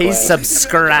worried about He's glass.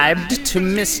 subscribed to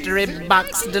mystery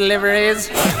box deliveries.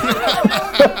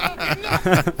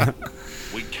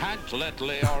 We can't let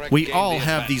Leoric We gain all the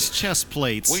have advantage. these chest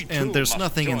plates, We and too there's must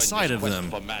nothing join inside this of quest them.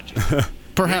 for magic.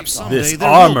 Perhaps someday This there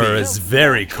will armor be. is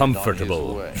very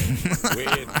comfortable. With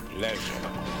pleasure.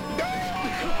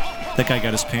 That guy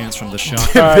got his pants from the shop.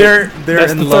 All right, They're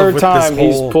that's in the love third with time this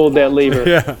he's whole. pulled that lever.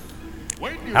 Yeah.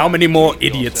 How many more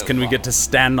idiots can we get to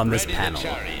stand on this Ready the panel?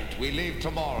 chariot. We leave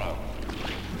tomorrow.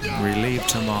 We leave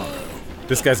tomorrow.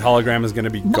 This guy's hologram is gonna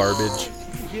be garbage.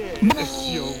 Yes,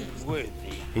 you're worthy.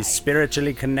 He's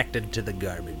spiritually connected to the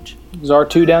garbage. Is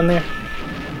R2 down there?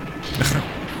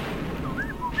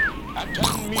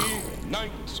 Attend me,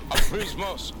 knights of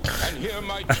Prismos, and hear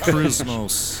my challenge.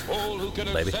 Prismos. All who can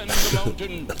Baby. ascend the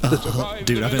mountain, survive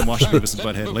Dude, I've been watching Beavis and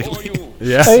Butthead before lately. you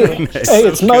Yeah. Hey, hey,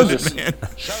 it's Moses.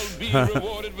 shall be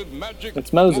rewarded with magic.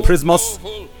 It's Moses. Prismos.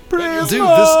 Powerful than your Dude,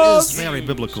 this is very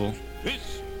biblical.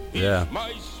 This Yeah. is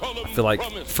my solemn I feel like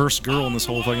promise. First girl in this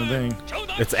whole fucking thing.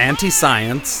 it's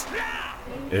anti-science.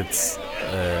 It's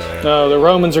No, the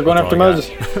Romans are going That's after all I got.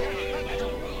 Moses.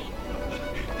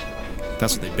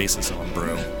 That's what they base this on,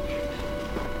 bro.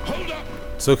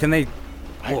 so can they?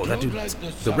 Whoa, that dude,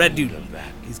 the red dude,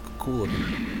 he's cool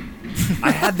looking. I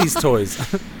had these toys.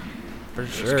 For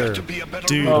sure.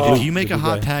 Dude, Oh. if you make a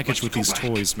hot guy. package with these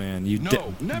toys, man, you got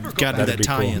That'd that be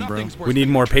tie-in, cool. bro. We need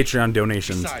more Patreon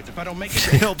donations.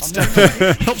 Help Steph.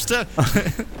 Help Steph.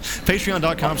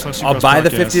 Patreon.com/. I'll buy the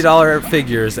 $50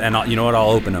 figures, and you know what? I'll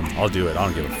open them. I'll do it. I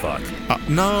don't give a fuck.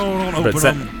 No, don't But open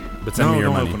send, them. but send No, me your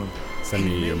don't money. open 'em. Send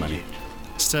me your money.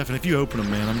 Stefan, if you open them,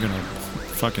 man, I'm gonna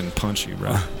fucking punch you,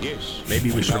 bro. Yes.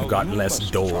 Maybe we should have gotten less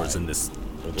doors in this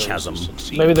chasm.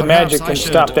 Maybe the Perhaps magic I can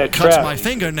should stop that cut trap. my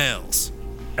fingernails.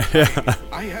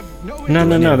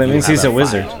 No, that means he's a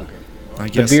wizard. I The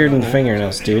guess beard and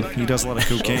fingernails, dude. he does a lot of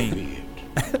cocaine.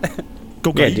 Yeah,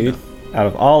 Cocaine. dude. Out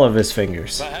of all of his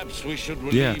fingers. Perhaps we should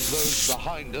relieve Yeah. those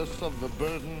behind us of the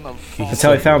burden of That's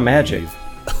how he found magic.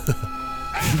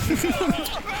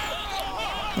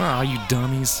 Ah, you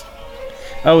dummies.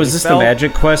 Oh, is this the fell-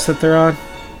 magic quest that they're on?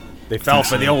 They fell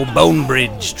for the old bone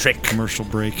bridge trick. Commercial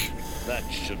break. that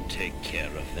should take care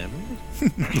of them.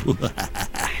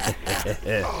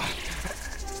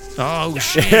 Oh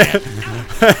shit!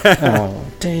 Oh,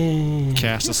 dang.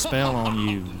 Cast a spell on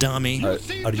you, dummy.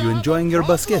 Are you enjoying your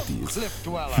baskettis? Cliff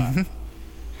Dweller.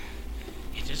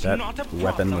 It is That not a weapon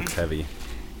problem. looks heavy.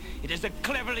 It is a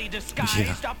cleverly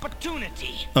disguised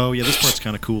opportunity. Oh yeah, this part's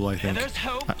kind of cool. I think. There's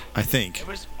hope. I think.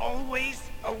 There is always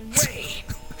a way.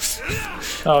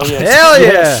 Oh, yes. Hell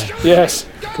yeah! Yes.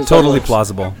 'Cause Totally that works.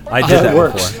 plausible. I did That that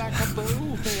works. before.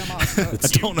 I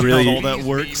don't know really- how all that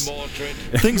works.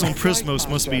 Things on Prismos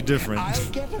must be different. I'll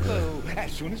get a bow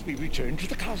as soon as we return to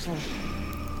the castle.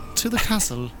 To the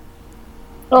castle.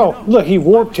 Oh, look, he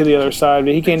warped to the other side,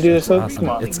 but he can't do this. Come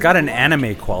on. It's got an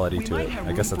anime quality to it.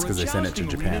 I guess that's because they sent it to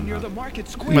Japan.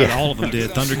 Huh? Man, all of them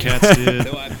did. Thundercats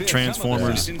did.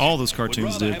 Transformers. All those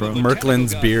cartoons did, bro.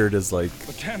 Merklin's beard is like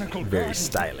very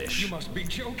stylish. Must be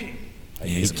joking. Yeah,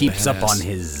 He he's keeps up badass. on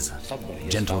his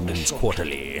Gentleman's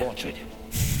Quarterly.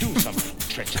 Do something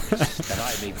treacherous that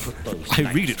I may put those.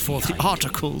 I read it for the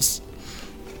articles.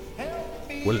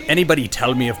 Will anybody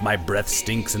tell me if my breath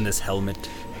stinks in this helmet?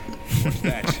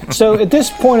 So at this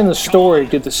point in the story,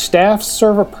 did the staff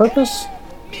serve a purpose?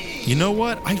 You know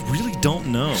what? I really don't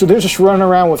know. So they're just running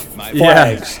around with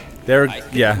flags.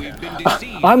 Yeah.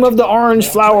 I'm of the orange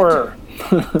flower.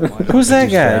 Who's that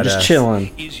guy? badass. Just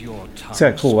chilling. Is your He's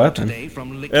got a cool weapon.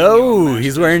 Oh,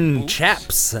 he's wearing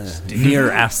chaps. Near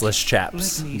assless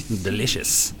chaps.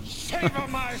 Delicious. Savor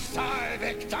my side,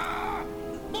 Victor.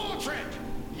 Mordred,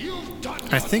 you've done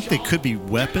I think they could be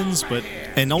weapons,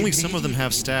 and only some of them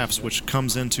have staffs, which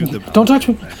comes into the Don't touch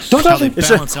me. Don't how touch they me.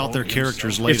 balance out their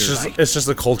characters later. It's just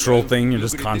a cultural thing. You're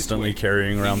just constantly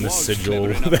carrying around this sigil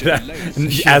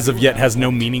that, as of yet, has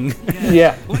no meaning.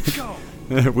 Yeah.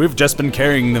 We've just been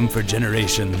carrying them for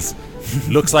generations.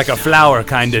 Looks like a flower,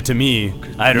 kinda, to me.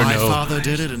 I don't My know. father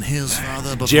did it, and his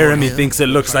father before Jeremy him. thinks it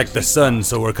looks like the sun,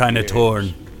 so we're kinda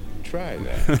torn. Try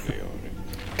that, Fiona.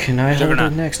 Can I hold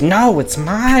Juggernaut. it next? No, it's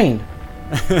mine.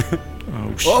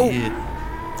 Oh shit!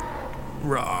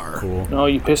 Rawr. Cool. No,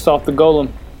 you pissed off the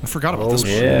golem. I forgot about this.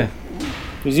 Yeah.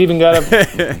 He's even got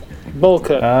a bowl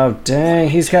cut. Oh dang,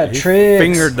 he's got tricks.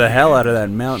 Fingered the hell out of that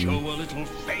Show mountain. a little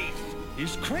faith.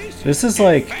 Is crazy. This is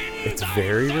like, It's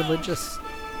very religious.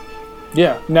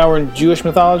 Yeah. Now we're in Jewish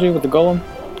mythology with the golem.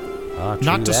 Ah, true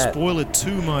Not to that. spoil it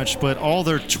too much, but all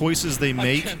their choices they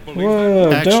make.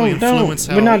 whoa, Actually don't. influence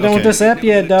how- We're not done with okay. this ep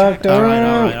yet, Doc. All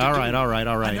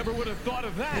right. Never would have thought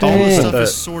of that. All this Dang. stuff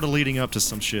is sort of leading up to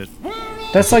some shit.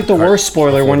 That's like the worst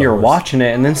spoiler when you're watching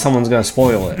it and then someone's gonna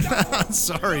spoil it.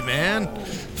 Sorry, man. Like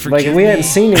Forgive if we hadn't me.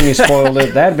 seen any spoiled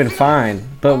it, that'd been fine.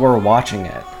 But we're watching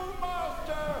it.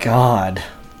 God.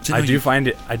 You know,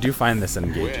 I do find this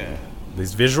engaging.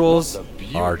 These visuals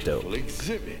are dope.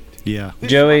 Exhibit. Yeah.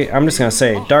 Joey, I'm just gonna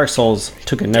say, Dark Souls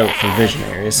took a note from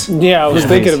Visionaries. Yeah, I was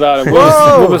thinking about it.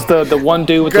 What was the one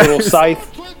dude with the little scythe?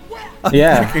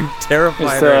 Yeah. I'm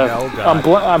terrified It's, right now.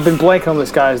 God. I've been blanking on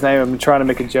this guy's name. I've been trying to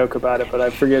make a joke about it, but I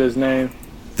forget his name.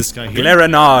 This guy here.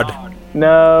 Glarenod.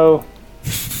 No,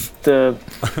 the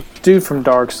dude from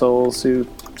Dark Souls who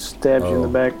stabbed you in the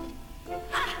back.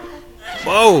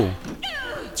 Whoa!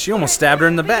 She almost stabbed her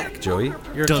in the back, Joey.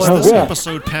 You're a Does clever this yeah.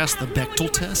 episode pass the Bechtel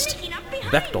test?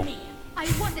 Bechtel.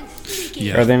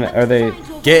 Yeah. Are they?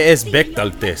 ¿Qué es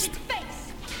Bechtel test?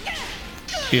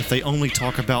 If they only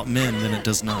talk about men, then it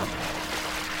does not.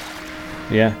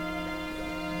 Yeah.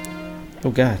 Oh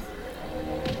God.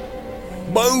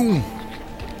 Boom!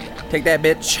 Take that,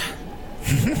 bitch.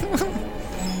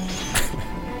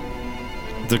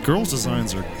 The girls'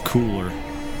 designs are cooler.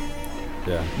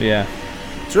 Yeah. Yeah.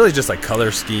 It's really just like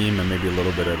color scheme and maybe a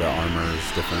little bit of the armor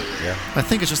is different. Yeah. I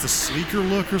think it's just a sleeker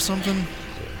look or something.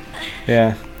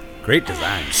 Yeah. Great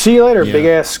design. See you later, Yeah. big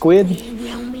ass squid.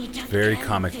 Very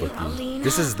comic booky.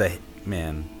 This is the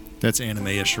man. That's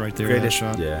anime-ish right there. Greatest.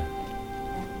 That shot. Yeah.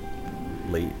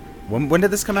 Late. When did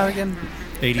this come out again?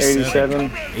 87.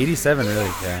 87. 87, really?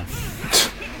 Yeah.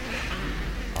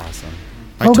 Awesome.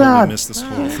 I Oh, totally God. missed this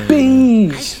whole thing.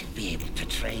 Bees. Be able to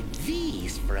trade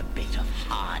these for a bit of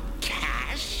hard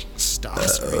cash. Stop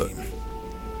screen.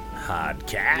 Hard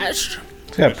cash.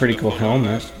 It's got a pretty cool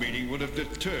helmet. Last meeting would have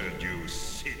deterred you,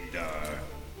 Sindar.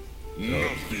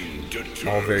 Nothing deters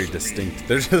All very me. distinct.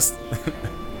 They're just.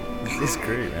 This is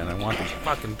great, man. I want these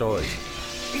fucking toys.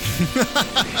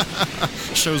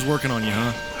 Show's working on you,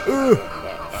 huh?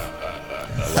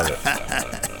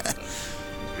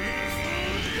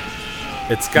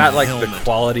 It's got like the Helmet.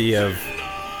 quality of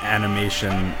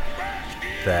animation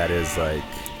that is like.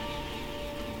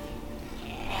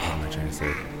 What am I trying to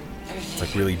say? It's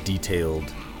like really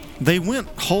detailed. They went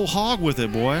whole hog with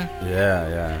it, boy. Yeah,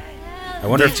 yeah. I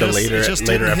wonder They if the just- it just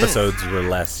later didn't hit. episodes were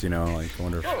less. You know, like I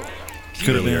wonder if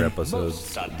Could have earlier been.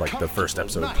 episodes, like the first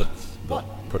episode,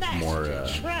 put more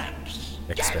expense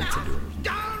into it.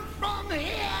 Down from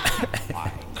here!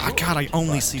 Oh, God, I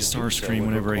only see Starscream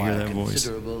whenever I hear that voice.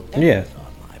 Yeah.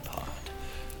 On my part,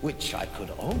 which I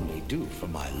could only do for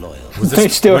my loyalty. They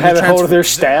still have a hold of their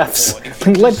staffs.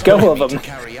 Let go of To them.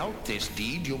 carry out this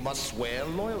deed, you must swear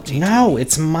loyalty. No,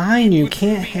 it's mine. You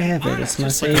can't have it. It's my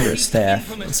favorite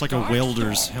staff. It's like a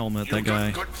welder's helmet, that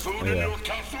guy. Good food in your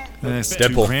castle? That's two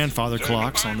Deadpool. grandfather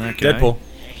clocks on that guy. Deadpool.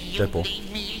 You Deadpool.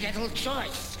 leave me little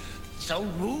choice. So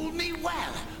rule me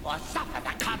well, or suffer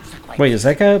the consequences. Wait, is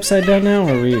that guy upside down now,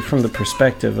 or are we from the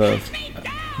perspective of?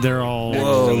 They're all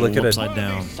Whoa, look at it. upside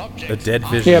down. A dead Yeah,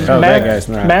 vision. Oh, that guy's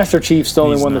not. Master Chief's the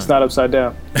only He's one that's not. not upside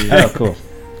down. Oh, cool.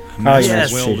 Oh,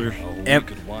 Yes. yes. Welder.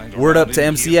 Word up to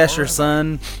MC Escher,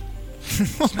 son.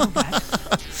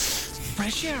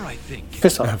 Fresh air, I think.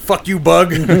 Piss off. Fuck you,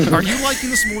 bug. Are you liking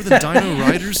this more than Dino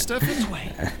Riders,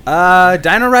 Stefan?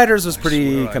 Dino Riders was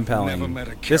pretty compelling.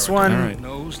 This one,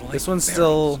 Alright. this one's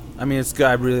still. I mean, it's good.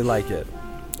 I really like it,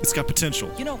 It's got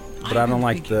potential. You know, but I don't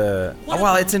like the. Oh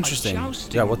well, it's interesting.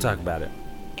 Yeah, we'll talk about it.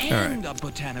 And a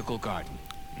botanical garden.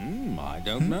 I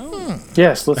don't know.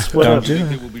 Yes, let's split Don't up. do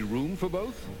There it. will be room for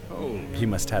both. Oh, He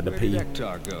must have to where did pee.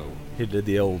 Hector go? He did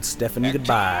the old Stefan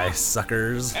goodbye,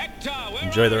 suckers. Hector, where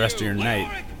Enjoy are the rest of you? your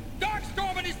night.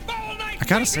 Darkstorm and his foul knight. I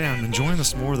gotta say, I'm enjoying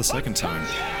this more the second time.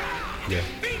 Yeah.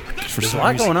 for There's a some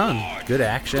lot reason. going on. Good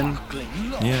action.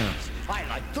 Yeah. I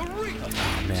like the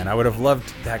real. Man, I would have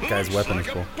loved that guy's weapon is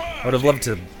cool. I would have loved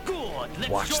to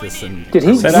watch this and Did he-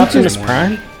 Is that he Optimus just-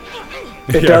 Prime?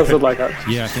 It does look like a.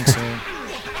 Yeah, I think so.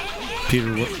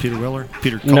 Peter Weller?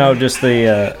 Peter Cullen? No, just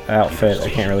the outfit. I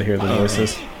can't really hear the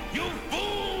voices. You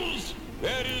fools!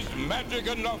 There is magic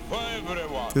enough for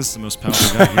everyone. This is the most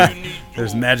powerful guy here.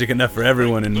 there's magic enough for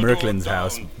everyone in Merklin's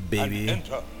house, baby.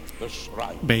 Enter the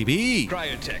shrine. Baby!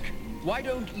 Cryotech. Why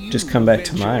don't you Just come back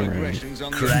to vent my your room. aggressions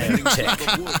on the buildings of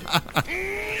the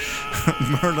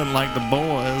wood? Merlin like the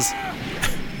boys.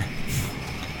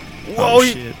 Whoa, Oh,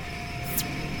 shit.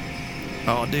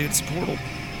 Oh, dude, it's a portal.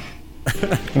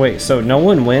 Wait, so no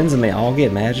one wins and they all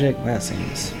get magic? That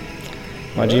seems.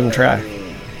 Why'd you even try?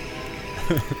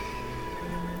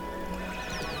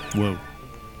 Whoa.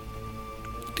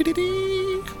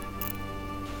 Dee-dee-dee.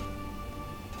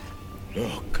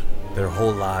 Look. Their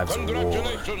whole lives are war.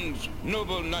 Congratulations,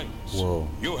 noble knights. Whoa.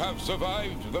 You have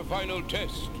survived the final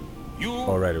test. You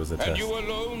All right, it was a and test. you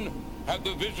alone have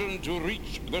the vision to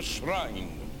reach the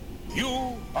shrine.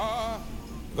 You are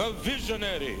the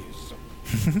Visionaries.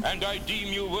 And I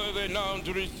deem you worthy now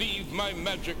to receive my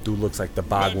magic. Dude looks like the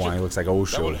Bhagwan. He looks like That will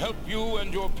Osho. help you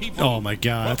and your people. Oh my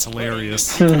god, that's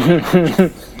hilarious.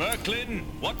 Merklin,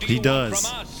 what do He you does. want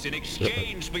from us in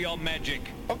exchange for your magic?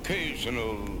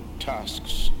 Occasional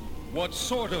tasks. What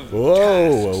sort of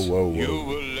Whoa, tasks? whoa, whoa, You whoa.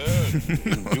 will learn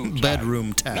in due time.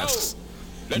 Bedroom tasks.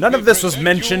 Let None me of this was present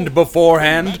mentioned you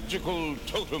beforehand. the magical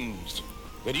totems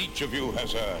that each of you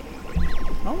has earned.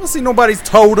 I don't want to see nobody's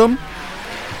totem.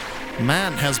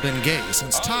 Man has been gay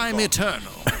since time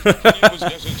eternal. It was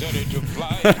necessary to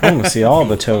fly. I want to see all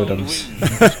the totems.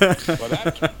 For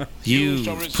that, You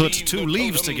shall put receive two the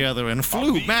leaves totem together and of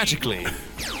flew the magically.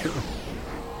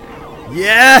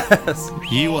 Yes!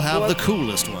 You will have the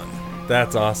coolest one.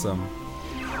 That's awesome.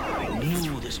 I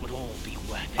knew this would all be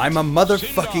worth it. I'm a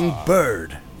motherfucking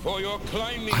bird. For your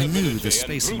climbing I knew ability the and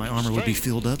space in my brute armor would be strength,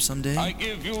 filled up I someday.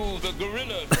 give you the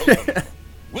gorilla totem.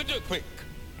 Witherquick,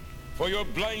 for your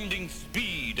blinding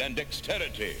speed and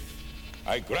dexterity.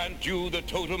 I grant you the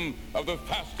totem of the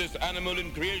fastest animal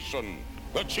in creation,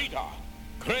 the cheetah.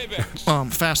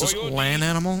 Kravex. Fastest For your land deeds,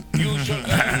 animal? You shall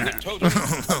have the totem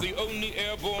of the only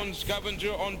airborne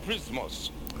scavenger on Prismos.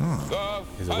 The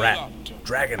He's a rat. Phylot.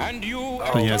 Dragon. And you,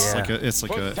 Oh, Yeah, it's yeah. like a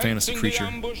for fantasy sensing the creature.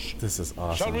 ambush, This is shall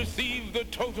awesome. receive the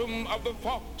totem of the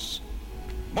fox.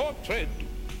 Mordred,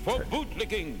 for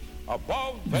bootlicking,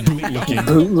 above and Bootlicking. beyond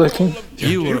Bootlicking? all of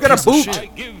You You were a got a piece of boot. shit. I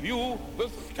give you the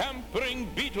scampering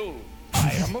beetle. I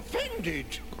am offended.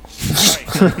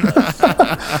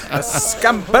 A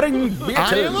scampering beetle.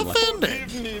 I am offended.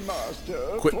 Give me, master.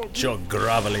 Quit your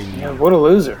groveling. Yeah, what a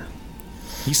loser.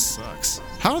 He sucks.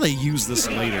 How do they use this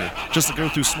later? Just to go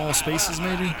through small spaces,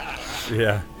 maybe?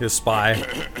 Yeah, his spy.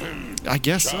 I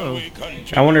guess so.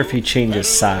 I wonder if he changes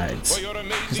sides.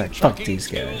 He's like, fuck these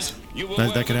guys.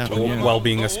 That could happen, yeah. While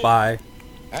being a spy.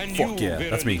 And Fuck you, yeah,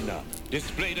 that's me. Verena,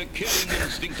 displayed a killing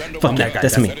instinct under Fuck water that guy,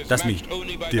 that's me. that is That's me. matched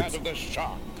only by Dibs. that of the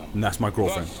shark. And that's my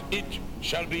girlfriend. Thus it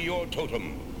shall be your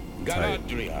totem. Tight.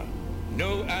 Galadria.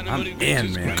 No animal I'm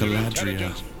evinces in, man. greater Galadria.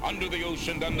 intelligence under the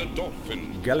ocean than the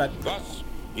dolphin. Galad. Thus,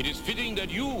 it is fitting that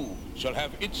you shall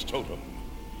have its totem.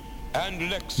 And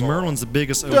Lexor. Merlin's the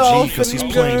biggest OG because he's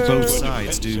playing both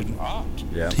sides, dude.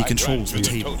 Yeah. He controls the I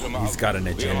grant you table. totem of He's got an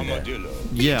the agenda. armadillo.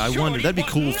 Yeah, I wonder. That'd be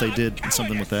cool if they did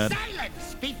something with that.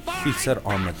 Silence before He said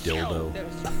armadillo.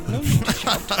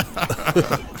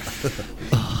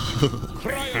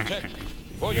 Cryotech,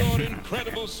 for your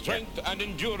incredible strength and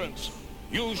endurance,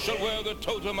 you shall wear the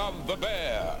totem of the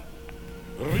bear.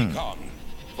 Recon,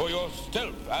 for your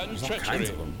stealth and kinds treachery,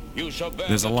 of them. you shall bear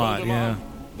There's the a lot, totem yeah.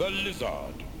 of the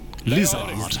lizard.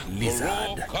 Lizard.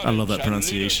 Lizard. I love that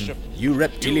pronunciation. You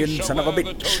reptilian You shall son of a wear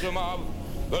the bitch. totem of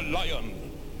the lion.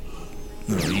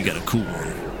 Oh, you got a cool one.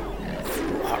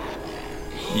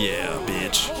 Yeah,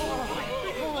 bitch.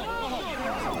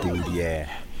 Dude, yeah.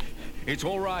 It's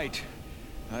all right.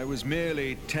 I was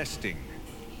merely testing.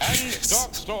 And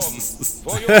Darkstorm,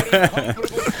 for your incomparable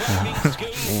climbing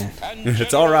skill and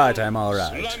It's all right, general I'm all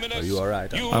right. sliminess, Are you all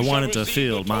right? you I shall wanted to receive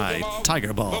feel the my totem of tiger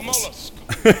the balls. mollusk.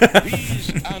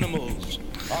 These animals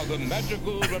are the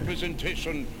magical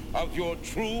representation of your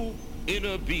true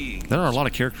inner being. There are a lot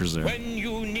of characters there. When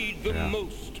you need them Yeah.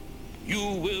 most, you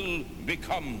will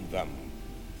become them.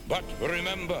 But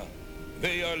remember,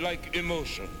 they are like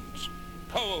emotions.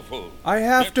 Powerful. I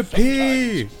have yet to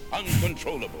pee. sometimes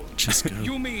uncontrollable. Just go.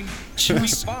 You mean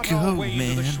Just we bought go, our way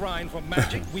to the man. shrine for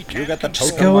magic we can't got the control?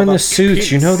 totem. Go in the suit.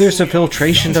 You know there's a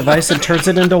filtration device that turns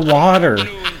it into water.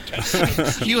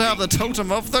 You have the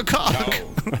totem of the cock.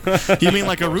 You mean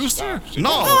like a rooster?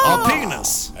 No, a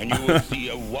penis. And you will see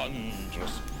a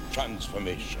wondrous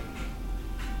transformation.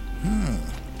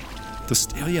 The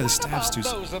stabs do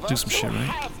some shit, right?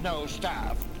 Have no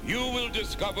staff. You will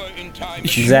discover in time.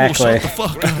 Exactly. Shut the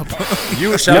fuck up.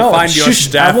 You shall No, find your shush, I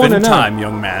staff wanna in know. time,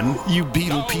 young man. You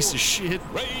beetle piece of shit.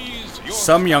 Raise your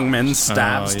Some young men's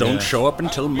staffs yeah. don't show up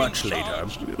until much later.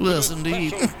 Yes,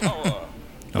 indeed. power,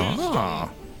 Ah.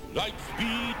 light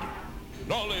speed,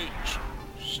 knowledge,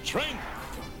 strength,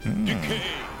 decay,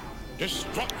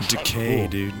 destruction, Decay,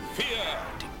 dude. fear,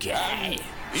 decay.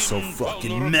 So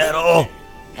fucking metal.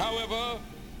 However,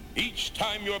 each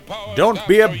time your powers Don't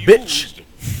be a are bitch. used,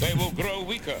 they will grow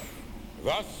weaker.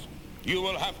 Thus, you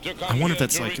will have to come I wonder here if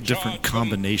that's to like different recharge them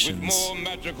combinations. with more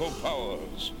magical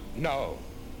powers. Now,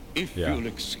 if Yeah. you'll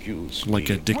excuse Like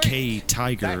me. a decay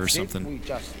tiger or something. We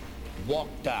just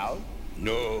walked out.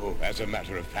 No, as a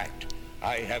matter of fact,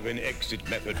 I have an exit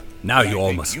method. Now that you I all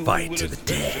think must you fight will to the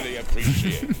death. especially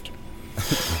appreciate.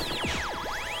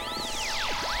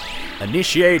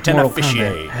 Initiate and Mortal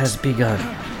officiate. Kombat has begun.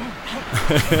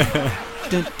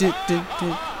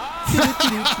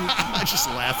 I'm just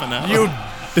laughing at You,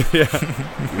 you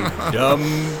dumb,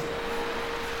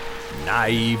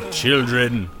 naive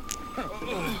children.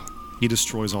 He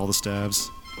destroys all the stabs.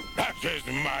 That is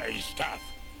my staff.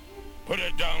 Put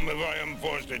it down before I am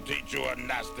forced to teach you a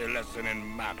nasty lesson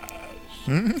in manners.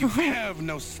 You have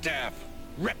no staff,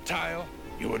 reptile.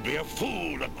 You would be a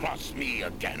fool to cross me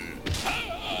again.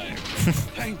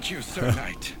 Thank you, Sir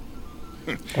Knight.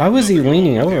 Why was he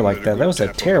leaning over like that? That was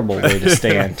a terrible way to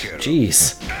stand.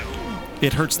 Jeez.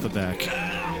 It hurts the back.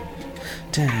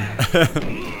 Damn.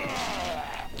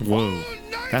 Whoa.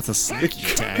 That's a sneaky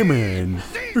attack. on.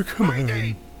 Come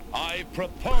on. I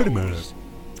propose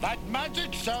That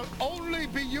magic shall only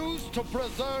be used to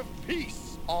preserve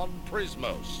peace on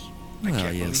Prismos.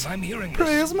 Well, yes. I'm hearing this.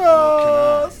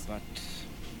 Christmas. But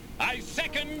I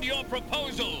second your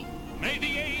proposal. May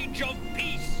the age of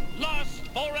peace last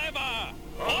forever.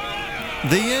 Forever.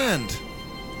 The end.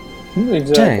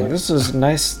 Exactly. Dang, this is a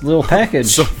nice little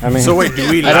package. I mean, So wait, do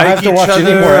we I don't like have to each watch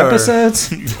any other, more or- episodes?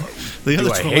 The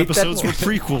other I 12 hate that episodes were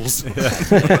prequels.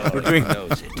 We're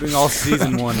doing all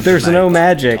season one. There's tonight. no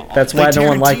magic. That's why no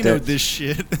one liked Tarantino'd it. this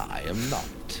shit. I am not.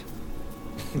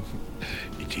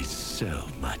 It is so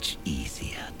much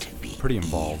easier to be. Pretty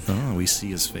involved. Oh, we see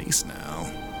his face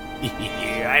now.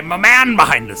 I'm a man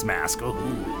behind this mask. Oh.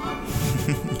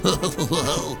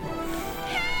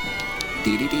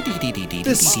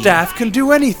 This staff can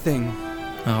do anything.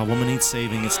 Oh, woman needs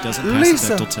saving. It doesn't pass Lisa. the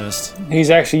dental test. He's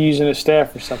actually using his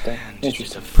staff for something.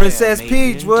 Interesting. Princess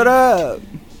Peach, what up?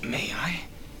 may I?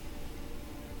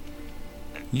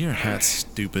 Your hat's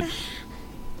stupid.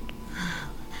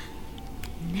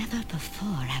 Never before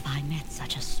have I met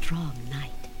such a strong knight.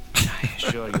 I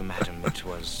assure you, madam, it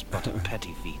was but a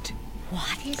petty feat.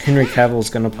 What is Henry Cavill's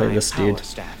gonna play My this power dude.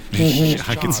 staff Yeah,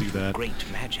 I can see charged that.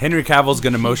 Great magic. Henry Cavill's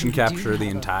gonna motion You do capture the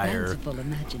have a entire fanciful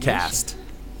imagination. cast.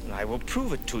 I will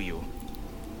prove it to you.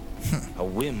 A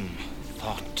whim,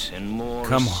 thought, and more.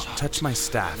 Come assault. on, touch my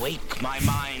staff. Wake my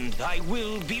mind. I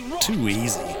will be wrought. Too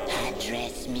easy.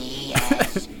 Address me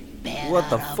as What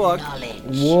the fuck?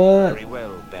 What? Very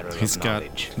well, bearer He's of got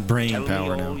knowledge. brain Tell me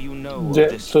power all now. you know Is of that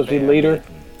this supposed to be fair leader? maiden.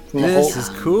 From the This whole- is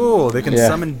cool. They can Yeah.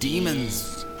 summon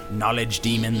demons. Knowledge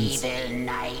demons. Evil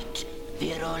Knight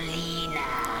Virolina.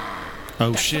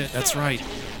 Oh shit, that's right.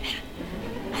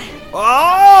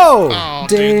 Oh! Oh,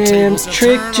 Damn, tables have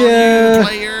tricked turned on ya.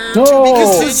 player. No. To be This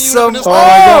continued is some- in this- Oh my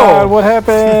god, what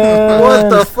happened? What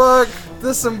the fuck?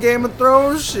 This is some Game of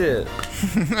Thrones shit.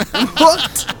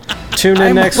 What? Tune in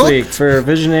I'm next hooked. week for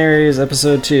Visionaries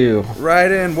episode 2. Right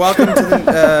in. Welcome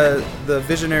to the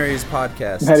Visionaries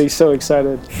podcast. Maddie's so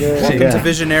excited. Yeah. Welcome Yeah. to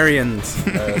Visionarians.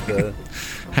 The,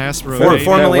 Hasbro. For- baby.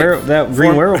 formerly- That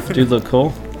green werewolf dude looked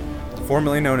cool.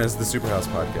 formerly known as the Superhouse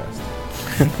podcast.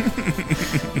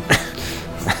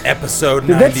 Episode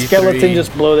Did 93. that skeleton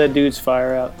just blow that dude's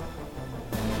fire out?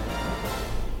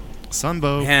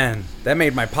 Sunbow. Man, that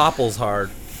made my popples hard.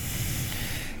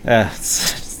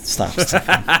 Stop.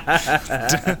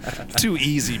 Too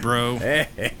easy, bro. This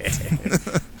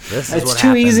is It's what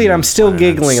too easy and I'm still happens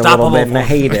giggling a when little bit and I unstoppable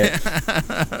hate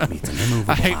it. meets an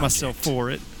immovable I hate object. myself for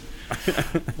it.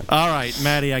 All right,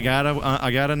 Maddie, I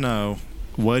gotta know.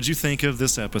 What'd you think of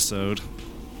this episode?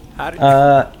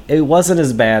 It wasn't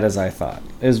as bad as I thought.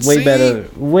 It was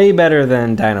way better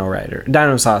than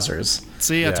Dino Saucers.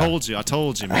 See, Yeah. I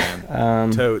told you,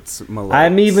 man. Totes, my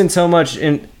I'm legs. even so much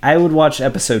in. I would watch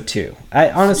episode 2. I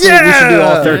honestly, we should do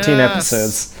all 13 Yes!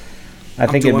 episodes. I I'm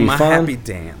think it'd doing be my fun. happy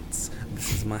dance.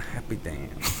 This is my happy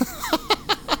dance.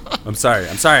 I'm sorry.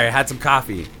 I had some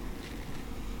coffee.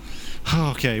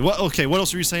 Okay. What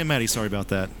else were you saying, Maddie? Sorry about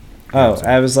that. Oh,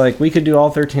 I was like, we could do all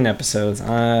 13 episodes.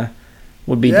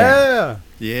 Would be down.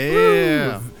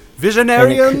 Yeah. Woo.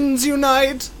 Visionaries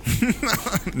unite.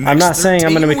 I'm not saying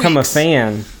I'm going to become a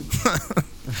fan.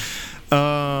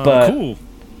 But cool.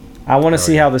 I want to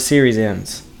see how the series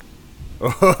ends.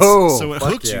 Oh, so it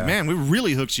hooked you, man. We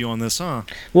really hooked you on this, huh?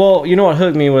 Well, you know what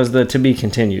hooked me was the to be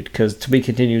continued, because to be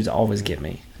continueds always get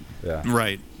me. Yeah.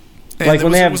 Right. And like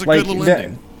when they have like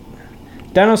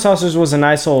Dino Saucers was a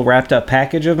nice little wrapped up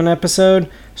package of an episode,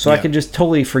 so I could just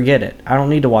totally forget it. I don't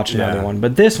need to watch another one.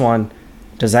 But this one,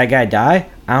 does that guy die?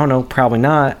 I don't know, probably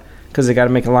not, because they got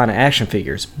to make a line of action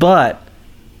figures. But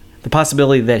the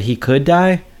possibility that he could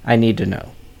die, I need to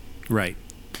know. Right.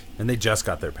 And they just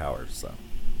got their powers, so.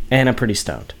 And I'm pretty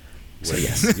stoned. So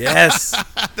yes. Yes.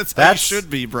 That's how you should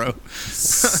be, bro.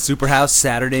 Superhouse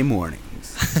Saturday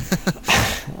mornings.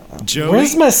 Joey?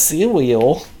 Where's my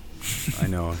cereal? I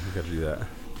know. We got to do that.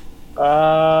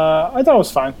 I thought it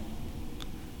was fine.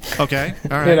 Okay.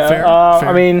 All right. You know, fair.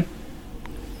 I mean,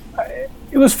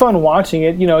 it was fun watching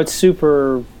it. You know, it's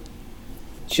super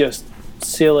just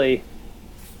silly.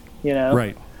 You know.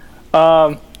 Right.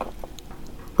 But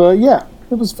yeah,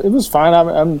 it was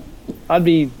fine. I'd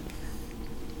be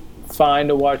fine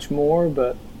to watch more,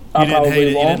 but you didn't hate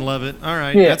it. You didn't love it. All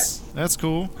right. Yeah. That's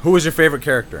cool. Who was your favorite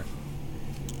character?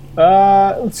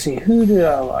 Let's see. Who did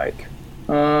I like?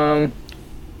 Ron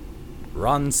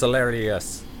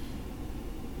Solarius.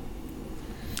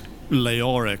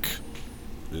 Leoric.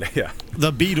 Yeah.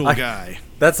 The beetle guy.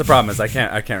 That's the problem, is I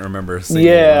can't remember a single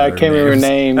Yeah, one I can't remember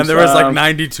names. And there was like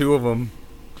 92 of them.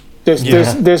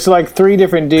 There's like 3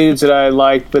 different dudes that I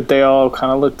liked, but they all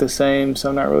kind of look the same, so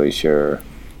I'm not really sure.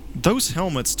 Those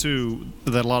helmets too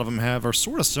that a lot of them have are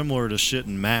sort of similar to shit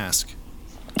in Mask.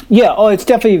 Yeah, it's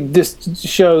definitely, this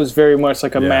shows very much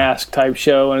like a Mask type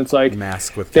show, and it's like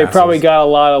Mask with they castles. probably got a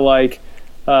lot of like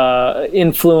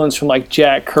influence from like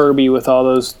Jack Kirby with all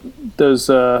those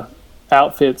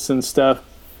outfits and stuff.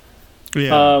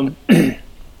 Yeah.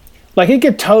 Like it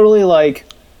could totally like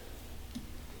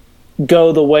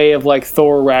go the way of like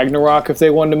Thor Ragnarok if they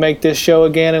wanted to make this show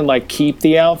again and like keep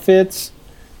the outfits.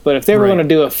 But if they were going to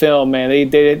do a film, man,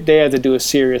 they had to do a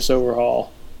serious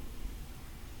overhaul.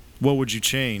 What would you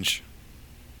change?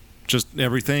 Just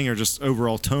everything, or just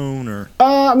overall tone, or?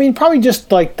 I mean, probably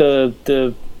just like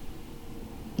the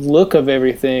look of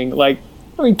everything. Like,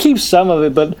 I mean, keep some of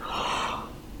it, but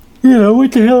you know,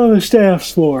 what the hell are the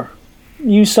staffs for?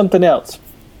 Use something else.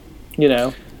 You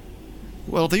know.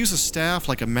 Well, they use a staff,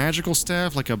 like a magical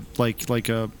staff, like a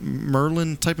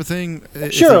Merlin type of thing.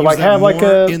 Sure, like have like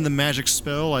a in the magic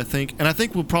spell, I think, and I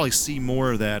think we'll probably see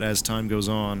more of that as time goes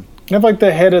on. Have like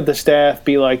the head of the staff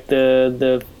be like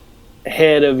the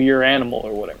head of your animal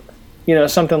or whatever, you know,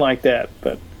 something like that.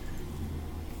 But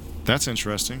that's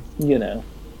interesting. You know,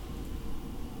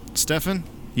 Stefan,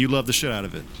 you love the shit out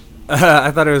of it.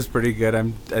 I thought it was pretty good. I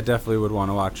definitely would want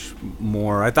to watch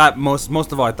more. I thought most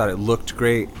of all, I thought it looked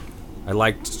great. I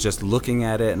liked just looking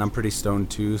at it, and I'm pretty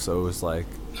stoned too, so it was like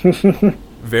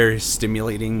very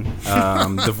stimulating.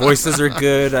 The voices are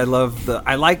good. I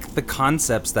like the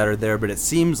concepts that are there, but it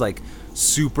seems like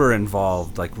super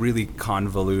involved, like really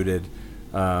convoluted.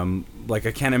 Like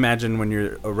I can't imagine when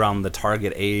you're around the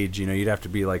target age, you know, you'd have to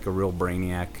be like a real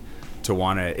brainiac to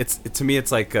want to. To me,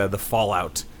 it's like the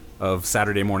Fallout of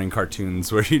Saturday morning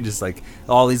cartoons, where you just like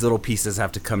all these little pieces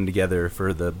have to come together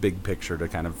for the big picture to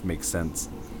kind of make sense.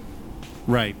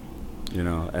 Right. You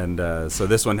know, and so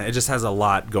this one, it just has a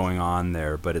lot going on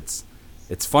there, but it's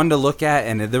fun to look at,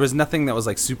 and there was nothing that was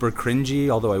like super cringy,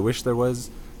 although I wish there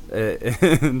was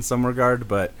in some regard,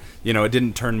 but you know, it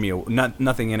didn't turn me,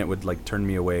 nothing in it would like turn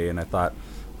me away, and I thought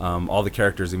all the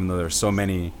characters, even though there's so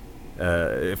many,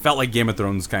 it felt like Game of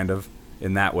Thrones kind of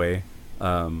in that way,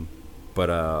 but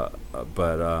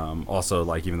also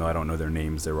like, even though I don't know their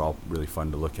names, they were all really fun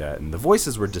to look at, and the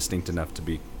voices were distinct enough to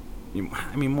be,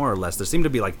 I mean, more or less. There seemed to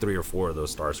be like 3 or 4 of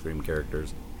those Starscream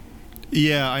characters.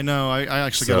 Yeah, I know. I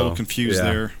actually got a little confused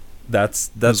there. That's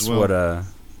what I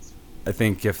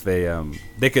think. If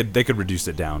they could reduce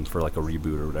it down for like a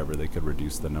reboot or whatever. They could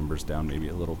reduce the numbers down maybe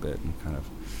a little bit and kind of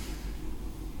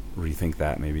rethink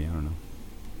that. Maybe, I don't know.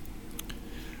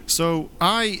 So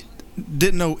I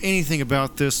didn't know anything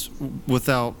about this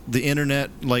without the internet.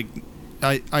 Like,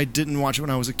 I didn't watch it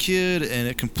when I was a kid, and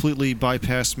it completely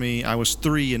bypassed me. I was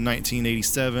 3 in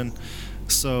 1987,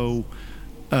 so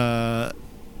and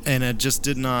I just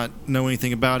did not know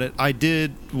anything about it. I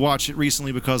did watch it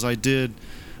recently because I did,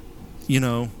 you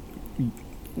know,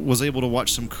 was able to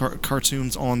watch some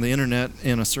cartoons on the internet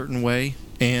in a certain way,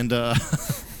 and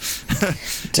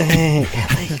Dang,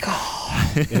 illegal.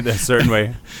 In a certain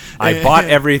way. I bought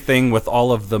everything with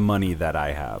all of the money that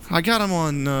I have. I got them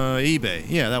on eBay.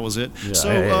 Yeah, that was it. Yeah,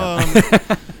 So,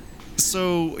 yeah.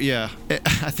 so yeah,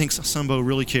 I think Sumbo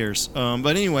really cares.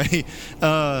 But anyway,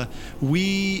 what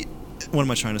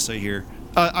am I trying to say here?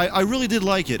 I really did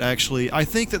like it, actually. I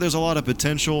think that there's a lot of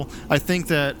potential. I think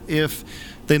that if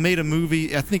they made a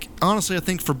movie, honestly, I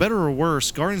think for better or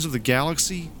worse, Guardians of the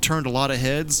Galaxy turned a lot of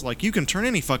heads. Like, you can turn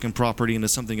any fucking property into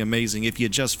something amazing if you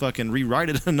just fucking rewrite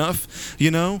it enough,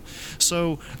 you know?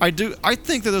 So, I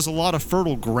think that there's a lot of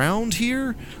fertile ground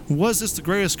here. Was this the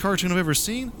greatest cartoon I've ever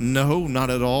seen? No, not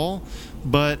at all.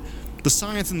 But the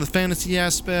science and the fantasy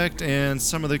aspect and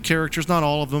some of the characters, not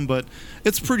all of them, but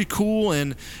it's pretty cool.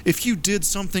 And if you did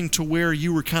something to where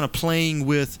you were kind of playing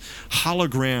with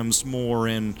holograms more,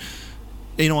 and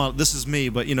you know, this is me,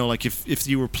 but you know, like if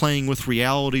you were playing with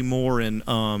reality more, and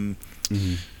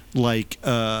like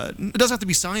it doesn't have to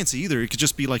be science either. It could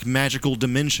just be like magical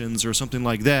dimensions or something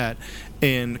like that,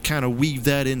 and kind of weave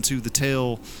that into the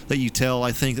tale that you tell.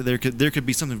 I think that there could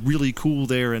be something really cool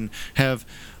there, and have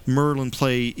Merlin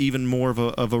play even more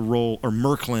of a role, or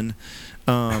Merklin.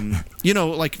 You know,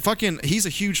 like fucking, he's a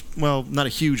huge, well, not a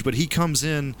huge, but he comes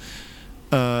in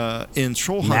Troll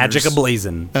Hunters Magic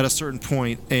ablazing at a certain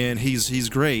point, and he's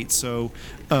great. So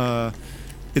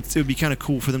it would be kind of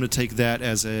cool for them to take that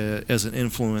as an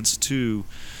influence too.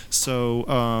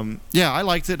 So yeah, I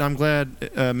liked it. I'm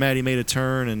glad Maddie made a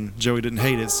turn and Joey didn't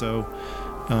hate it. So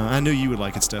I knew you would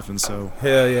like it, Stefan. So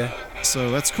hell yeah. So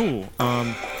that's cool.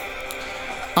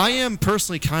 I am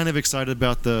personally kind of excited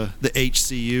about the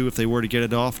HCU if they were to get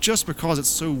it off, just because it's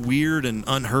so weird and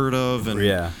unheard of, and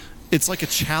yeah, it's like a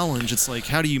challenge. It's like,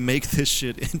 how do you make this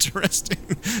shit interesting?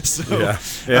 So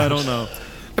yeah. I don't know.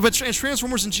 But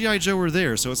Transformers and G.I. Joe are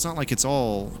there, so it's not like it's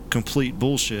all complete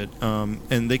bullshit.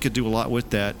 And they could do a lot with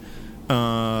that.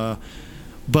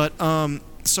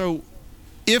 So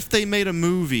if they made a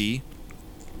movie,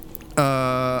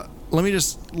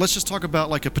 let's just talk about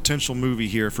like a potential movie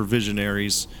here for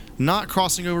Visionaries. Not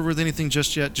crossing over with anything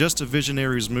just yet, just a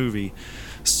Visionaries movie.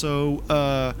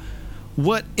 So,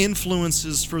 what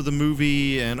influences for the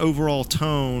movie and overall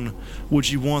tone would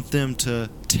you want them to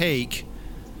take?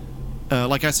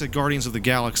 Like I said, Guardians of the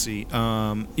Galaxy.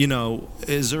 You know,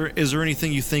 is there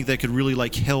anything you think that could really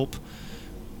like help?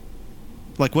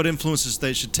 Like, what influences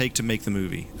they should take to make the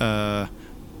movie?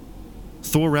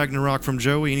 Thor Ragnarok from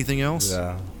Joey. Anything else?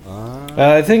 Yeah.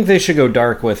 I think they should go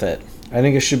dark with it. I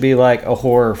think it should be like a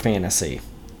horror fantasy.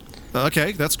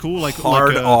 Okay, that's cool. Like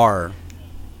hard R.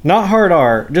 Not hard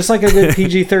R, just like a good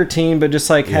PG-13, but just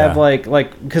like have like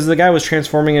because the guy was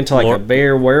transforming into like a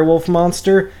bear werewolf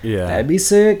monster. Yeah, that'd be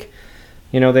sick.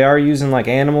 You know, they are using like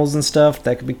animals and stuff.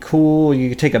 That could be cool. You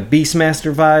could take a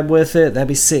Beastmaster vibe with it. That'd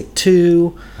be sick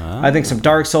too. I think some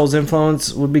Dark Souls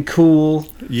influence would be cool.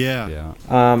 Yeah.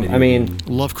 I mean,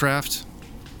 Lovecraft.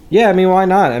 Yeah, I mean, why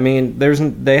not? I mean,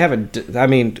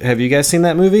 have you guys seen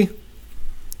that movie?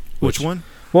 Which one?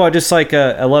 Well, just like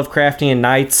a Lovecraftian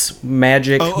Knights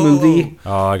magic movie.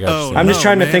 Oh, I got you. I'm just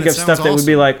trying to think of stuff that would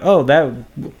be like, oh, that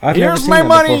I've never seen that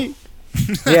money.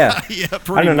 Yeah.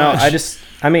 I don't know. Much.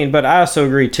 But I also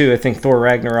agree too. I think Thor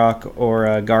Ragnarok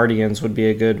or Guardians would be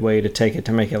a good way to take it,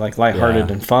 to make it like lighthearted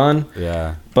and fun.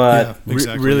 Yeah. But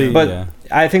exactly. But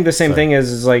I think the same thing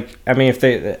is like, I mean,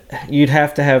 you'd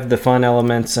have to have the fun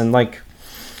elements and like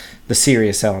the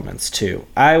serious elements too.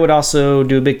 I would also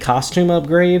do a big costume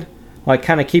upgrade, like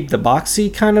kind of keep the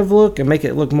boxy kind of look and make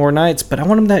it look more Knights, but I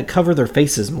want them to cover their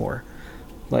faces more,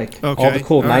 like all the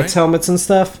cool Knights helmets and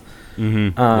stuff.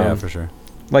 Mm-hmm. Yeah, for sure.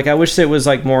 Like, I wish it was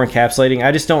like more encapsulating.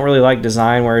 I just don't really like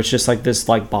design where it's just like this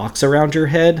like box around your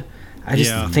head. I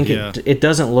just think it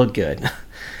doesn't look good.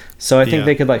 So I think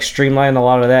they could like streamline a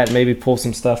lot of that and maybe pull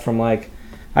some stuff from like,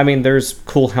 I mean, there's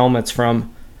cool helmets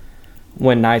from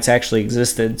when Knights actually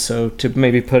existed. So to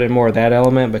maybe put in more of that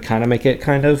element, but kind of make it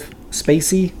kind of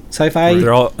spacey, sci-fi.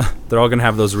 They're all gonna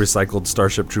have those recycled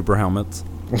Starship Trooper helmets.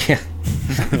 Yeah.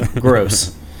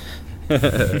 Gross.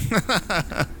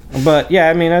 But yeah,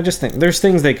 I mean, I just think there's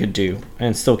things they could do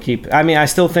and still keep. I mean, I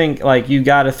still think like you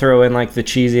got to throw in like the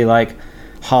cheesy like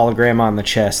hologram on the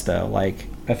chest though. Like,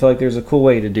 I feel like there's a cool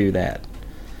way to do that.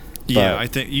 Yeah, I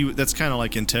think that's kind of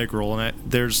like integral, and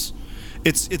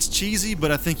it's cheesy,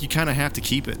 but I think you kind of have to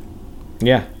keep it.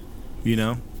 Yeah. You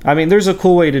know. I mean, there's a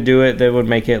cool way to do it that would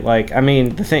make it like. I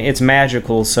mean, the thing, it's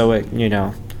magical, so it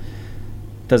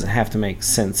doesn't have to make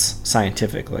sense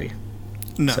scientifically.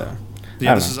 No. So.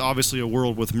 Yeah, this is obviously a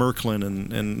world with Merklin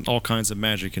and all kinds of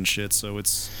magic and shit, so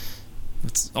it's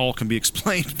all can be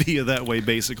explained via that way,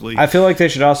 basically. I feel like they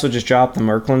should also just drop the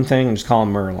Merklin thing and just call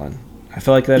him Merlin. I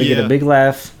feel like that'd get a big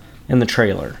laugh, in the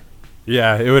trailer.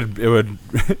 Yeah,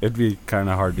 it'd be kind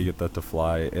of hard to get that to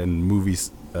fly in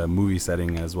movie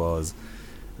setting as well as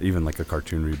even like a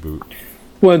cartoon reboot.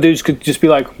 Well, dudes could just be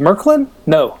like, Merklin?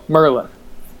 No, Merlin.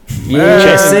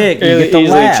 Yeah, sick. You get the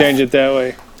easily laugh. change it that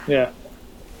way. Yeah.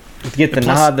 Get the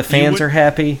nod. The fans are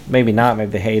happy. Maybe not.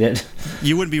 Maybe they hate it.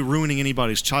 You wouldn't be ruining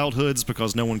anybody's childhoods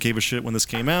because no one gave a shit when this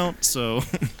came out. So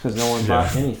because no one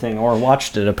bought anything or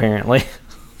watched it apparently.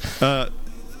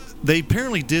 They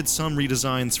apparently did some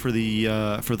redesigns for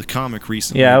the comic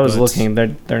recently. Yeah, I was looking.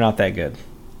 They're not that good.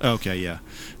 Okay, yeah.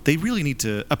 They really need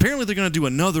to. Apparently, they're going to do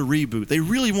another reboot. They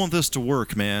really want this to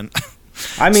work, man.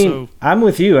 I mean, I'm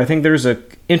with you. I think there's a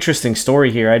interesting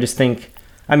story here. I just think.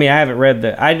 I mean, I haven't read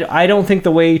the. I don't think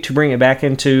the way to bring it back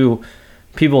into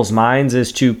people's minds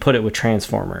is to put it with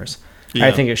Transformers. Yeah.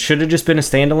 I think it should have just been a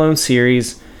standalone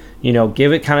series. You know,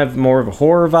 give it kind of more of a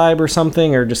horror vibe or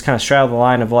something, or just kind of straddle the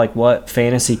line of like what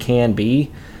fantasy can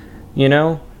be, you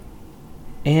know,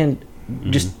 and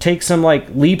just take some like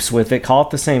leaps with it. Call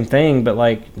it the same thing, but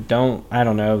like I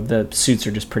don't know. The suits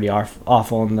are just pretty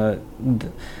awful in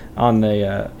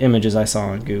the images I saw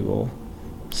on Google.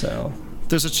 So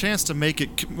there's a chance to make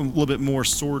it a little bit more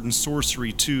sword and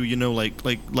sorcery too, you know, like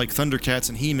Thundercats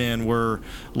and He-Man were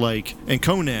like, and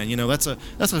Conan, you know, that's a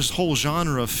whole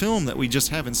genre of film that we just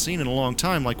haven't seen in a long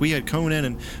time. Like we had Conan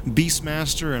and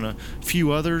Beastmaster and a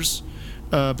few others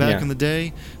back in the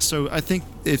day. So I think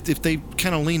if they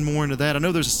kind of lean more into that, I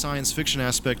know there's a science fiction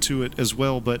aspect to it as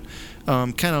well, but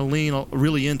kind of lean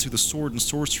really into the sword and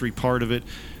sorcery part of it,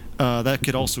 that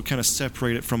could also kind of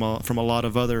separate it from a lot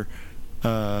of other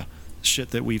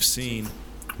shit that we've seen.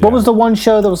 What was the one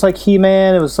show that was like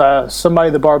He-Man? It was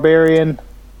somebody the Barbarian.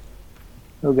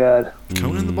 Oh God.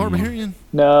 Conan the Barbarian?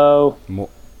 No.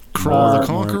 Crawl the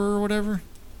Conqueror or whatever?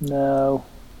 No.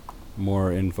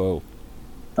 More info.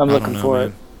 I'm looking for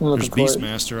it. There's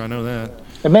Beastmaster, I know that.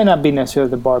 It may not be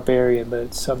necessarily the Barbarian, but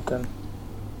it's something.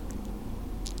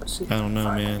 I don't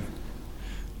know,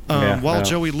 man. While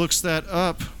Joey looks that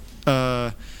up,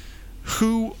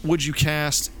 who would you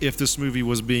cast if this movie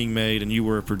was being made and you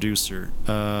were a producer?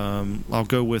 I'll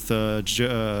go with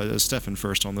Stefan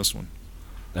first on this one.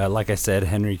 Like I said,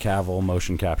 Henry Cavill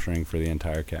motion capturing for the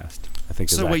entire cast. I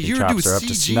think his so. Wait, acting you're chops doing are up to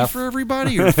CG snuff. for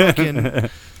everybody, or fucking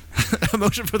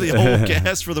motion for the whole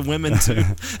cast for the women too?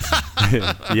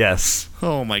 Yes.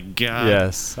 Oh my God.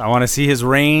 Yes, I want to see his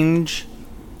range.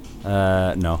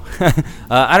 No,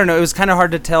 I don't know. It was kind of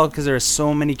hard to tell because there are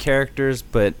so many characters,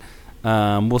 but.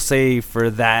 We'll say for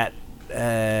that,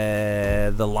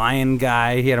 the lion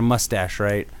guy, he had a mustache,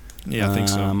 right? Yeah, I think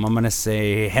so. I'm going to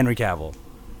say Henry Cavill.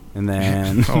 And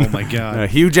then... oh, my God.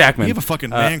 Hugh Jackman. You have a fucking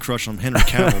man crush on Henry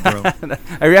Cavill, bro.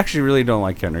 I actually really don't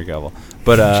like Henry Cavill.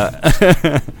 But,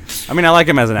 I mean, I like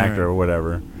him as an actor or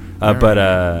whatever. But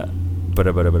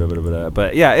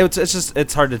yeah,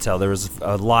 it's hard to tell. There was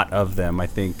a lot of them, I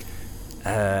think.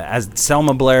 As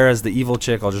Selma Blair as the evil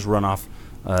chick, I'll just run off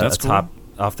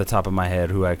off the top of my head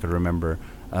who I could remember.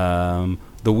 The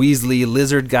Weasley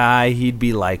lizard guy, he'd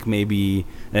be like maybe,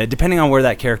 depending on where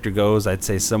that character goes, I'd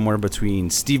say somewhere between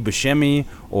Steve Buscemi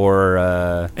or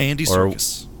Andy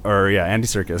Serkis. Andy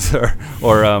Serkis.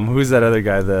 or who's that other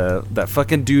guy? That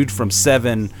fucking dude from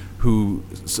Seven who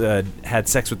had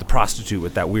sex with the prostitute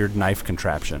with that weird knife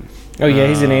contraption. Oh yeah,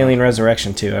 he's in Alien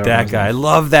Resurrection too. That guy, I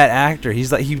love that actor. He's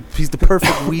the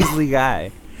perfect Weasley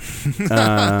guy.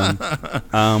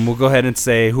 We'll go ahead and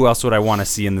say who else would I want to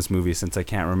see in this movie since I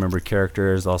can't remember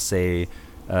characters. I'll say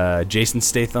Jason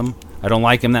Statham. I don't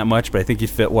like him that much, but I think he'd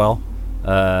fit well.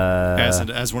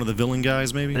 As one of the villain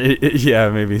guys, maybe? Yeah,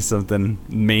 maybe something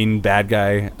main bad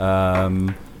guy.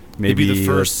 Maybe the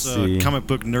first comic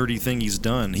book nerdy thing he's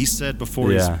done. He said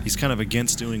before he's kind of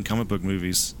against doing comic book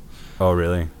movies. Oh,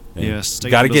 really? Yes.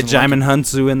 Got to get Jaimin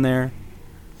Hunsu in there.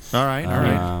 All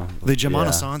right. The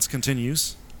Jamana-sans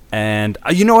continues. And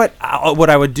you know what? What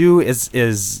I would do is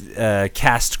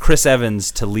cast Chris Evans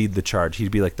to lead the charge.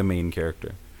 He'd be like the main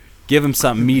character. Give him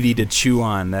something meaty to chew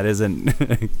on that isn't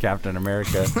Captain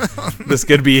America. This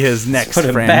could be his next Put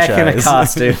him franchise. back in a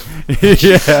costume.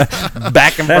 Yeah,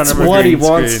 back in front of a That's what he green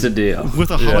wants screen. to do.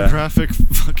 With a holographic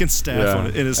fucking staff on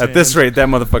it in his At hand. this rate, that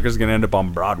motherfucker's gonna end up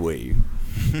on Broadway.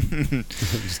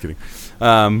 Just kidding.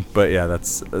 But yeah,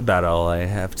 that's about all I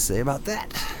have to say about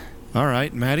that. All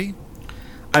right, Maddie.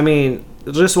 I mean,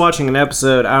 just watching an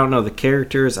episode, I don't know the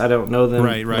characters. I don't know them.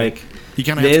 Right. Like You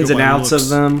kind of the ins and outs of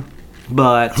them.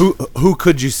 But who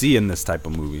could you see in this type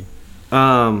of movie?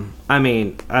 I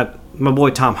mean, my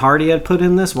boy Tom Hardy I'd put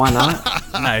in this. Why not?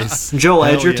 Nice. Joel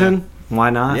Hell Edgerton. Yeah. Why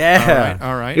not? Yeah.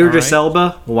 All right. Idris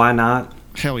Elba. Why not?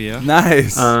 Hell yeah.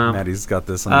 Nice. Maddie's got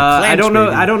this on the I don't know.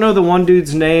 baby. I don't know the one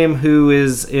dude's name who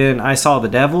is in I Saw the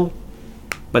Devil,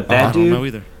 but that I dude. don't know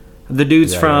either. The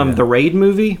dudes Yeah, from yeah. the Raid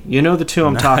movie. You know the two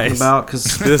I'm talking Nice. about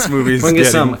because This movie's we can get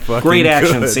some getting fucking great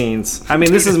action good. scenes. I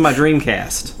mean, this is my dream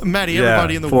cast. Maddie, Yeah.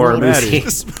 everybody in the For world Maddie.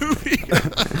 knows this movie.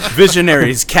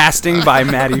 Visionaries casting by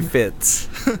Maddie Fitz.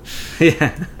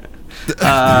 Yeah.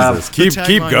 Jesus, keep The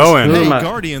tagline is, going. Who Hey, am I-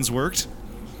 Guardians worked.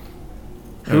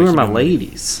 Who are my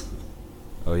ladies?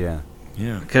 Oh yeah.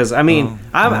 Yeah. Because I mean,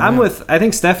 I'm with. I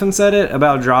think Stefan said it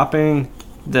about dropping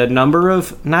the number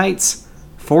of nights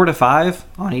 4 to 5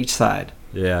 on each side.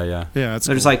 Yeah, yeah. Yeah, that's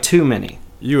There's cool. like too many.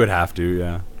 You would have to,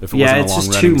 yeah. If it Yeah, wasn't it's a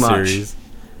just long-running too much. series.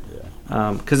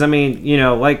 Because I mean, you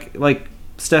know, like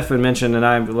Stefan mentioned, and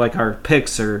I like our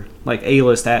picks are like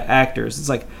A-list actors. It's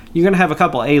like you're gonna have a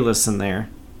couple A-lists in there.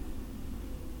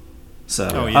 So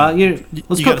Oh, yeah. let's You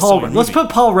put gotta sell Paul. your Let's movie. put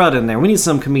Paul Rudd in there. We need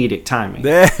some comedic timing.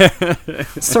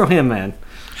 Let's throw him in.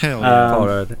 Hell yeah. Paul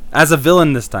Rudd. As a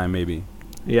villain this time, maybe.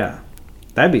 Yeah,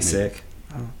 that'd be sick.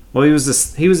 Well, he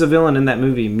was a villain in that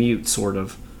movie Mute, sort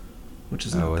of, which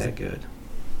is not was that it? good.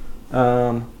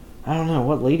 I don't know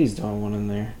what ladies do I want in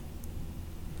there.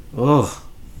 Ugh,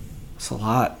 it's a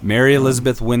lot. Mary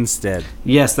Elizabeth Winstead.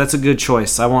 Yes, that's a good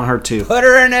choice. I want her too. Put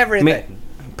her in everything.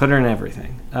 Put her in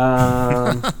everything.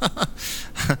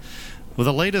 Well,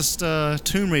 the latest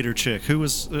Tomb Raider chick, who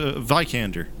was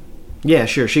Vikander. Yeah,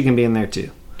 sure, she can be in there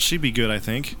too. She'd be good, I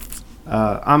think.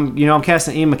 I'm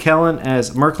casting Ian McKellen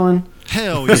as Merklin.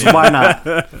 Hell Because yeah. why not?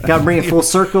 Got to bring it full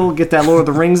circle. Get that Lord of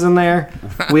the Rings in there.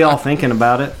 We all thinking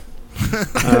about it.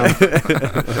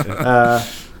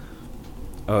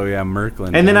 Oh yeah,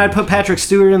 Merklin. And then I'd put Patrick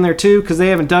Stewart in there too, because they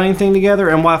haven't done anything together,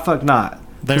 and why fuck not?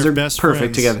 'Cause They're best perfect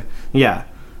friends. together. Yeah,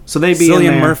 so they'd be in Cillian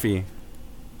there. Murphy.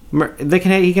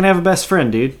 He can have a best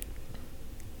friend, dude.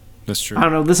 That's true. I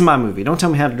don't know. This is my movie. Don't tell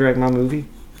me how to direct my movie.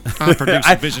 I'm producing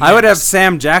I Visionaries. would have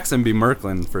Sam Jackson be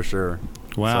Merklin for sure.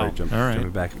 Wow. Sorry, All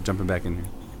right. jumping back in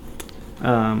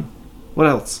here. What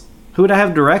else? Who would I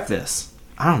have direct this?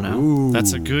 I don't know. Ooh.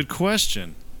 That's a good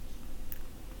question.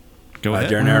 Go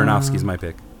ahead. Darren Aronofsky's my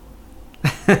pick.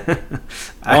 I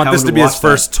I want this would to be his watch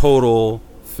first Total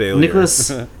failure.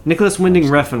 Nicholas Winding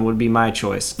Refn would be my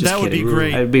choice. Just That would be kidding.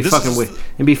 great. It'd be This fucking is- weird.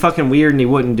 It'd be fucking weird, and he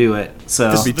wouldn't do it.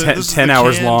 So It'd be This is 10 the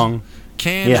hours canned- long.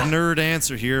 Canned Yeah. nerd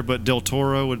answer here, but Del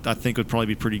Toro would probably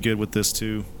be pretty good with this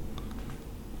too.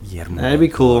 that'd be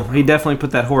cool. He definitely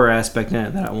put that horror aspect in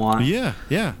it that I want. Yeah,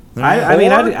 yeah. There you I go.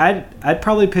 mean, I'd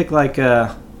probably pick like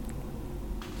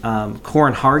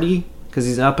Corin Hardy because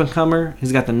he's an up and comer.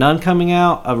 He's got The Nun coming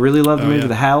out. I really love the Oh, movie yeah.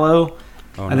 The Hallow.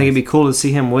 Oh, I think it'd be cool to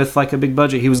see him with like a big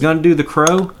budget. He was going to do The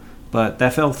Crow, but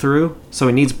that fell through. So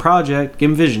he needs a project.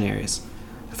 Give him Visionaries.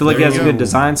 I feel like he There has you a go. good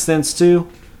design sense too,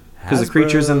 because the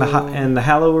creatures in the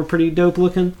Hallow were pretty dope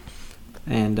looking.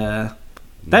 And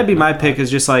that'd be my pick.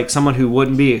 Is just like someone who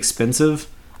wouldn't be expensive,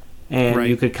 and Right.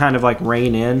 you could kind of like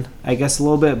rein in, I guess, a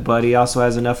little bit. But he also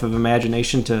has enough of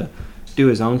imagination to do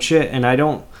his own shit. And I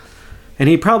don't. And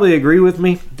he'd probably agree with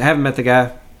me. I haven't met the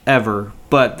guy ever,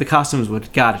 but the costumes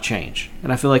would gotta change.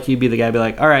 And I feel like he'd be the guy to be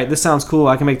like, all right, this sounds cool,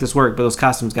 I can make this work, but those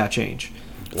costumes gotta change.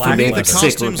 For me, the leather. Sick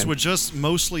costumes looking. would just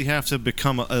mostly have to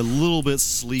become a little bit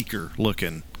sleeker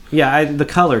looking. Yeah, the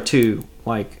color too.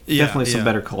 Like Yeah, definitely some yeah.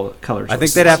 better colors. I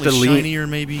think they'd have to Slightly lean. shinier,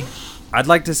 maybe. I'd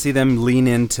like to see them lean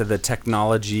into the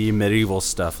technology, medieval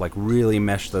stuff, like really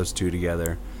mesh those two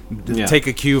together. Yeah. Take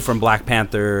a cue from Black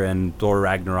Panther and Thor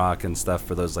Ragnarok and stuff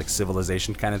for those like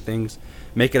civilization kind of things.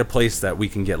 Make it a place that we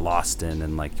can get lost in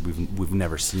and like we've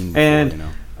never seen before. And you know?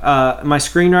 my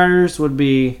screenwriters would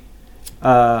be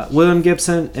William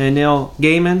Gibson and Neil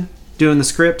Gaiman doing the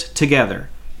script together,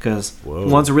 because Whoa.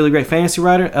 one's a really great fantasy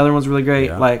writer, the other one's a really great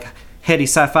Yeah. like heady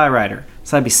sci-fi writer.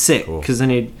 So that'd be sick, Cool. because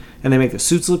then they make the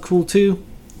suits look cool too.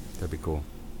 That'd be cool.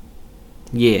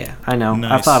 Yeah, I know.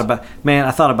 Nice.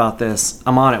 I thought about this.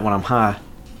 I'm on it when I'm high.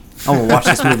 I want to watch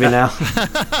this movie now.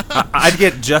 I'd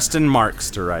get Justin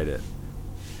Marks to write it.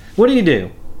 What do you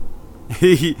do?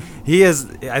 He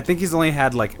has. I think he's only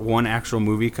had like one actual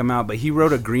movie come out, but he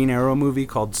wrote a Green Arrow movie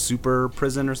called Super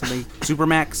Prison or something.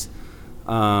 Supermax.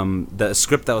 The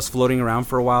script that was floating around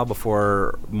for a while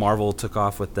before Marvel took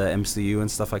off with the MCU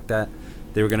and stuff like that.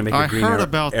 They were going to make a I Green heard Arrow.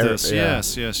 about this. Yeah.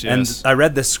 Yes. And I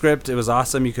read the script. It was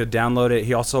awesome. You could download it.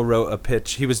 He also wrote a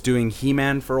pitch. He was doing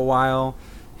He-Man for a while.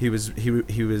 He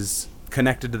was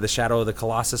connected to the Shadow of the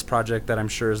Colossus project that I'm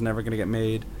sure is never going to get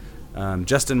made.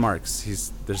 Justin Marks.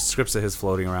 There's scripts of his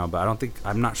floating around, but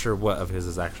I'm not sure what of his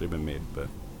has actually been made. But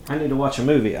I need to watch a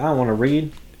movie. I don't want to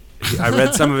read. I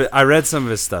read some of it. I read some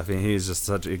of his stuff, and he's just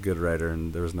such a good writer.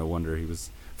 And there was no wonder he was.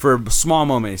 For a small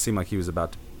moment, it seemed like he was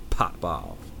about to pop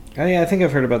off. Oh, yeah, I think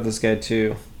I've heard about this guy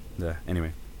too. Yeah.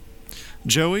 Anyway,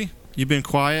 Joey, you've been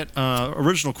quiet.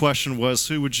 Original question was,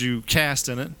 who would you cast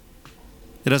in it?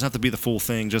 It doesn't have to be the full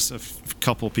thing, just a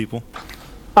couple of people.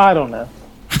 I don't know.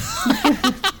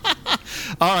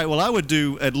 All right, well, I'd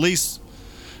do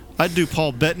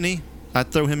Paul Bettany. I'd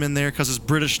throw him in there because his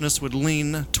Britishness would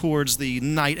lean towards the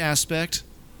knight aspect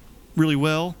really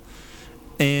well.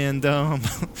 And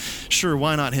sure,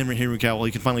 why not Henry Cavill?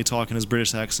 He can finally talk in his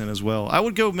British accent as well. I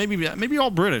would go maybe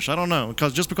all British. I don't know,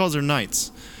 because they're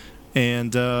knights.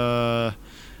 And yeah,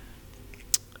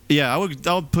 I would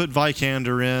put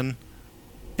Vikander in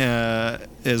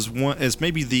as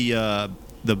maybe the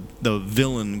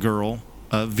villain girl,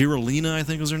 Viralina, I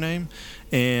think was her name.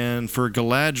 And for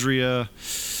Galadriel,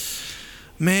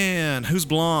 man, who's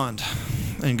blonde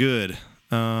and good?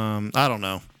 I don't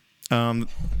know.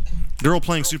 Girl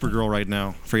playing Supergirl right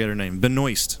now. Forget her name.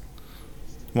 Benoist.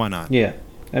 Why not? Yeah,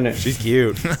 I know. she's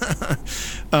cute.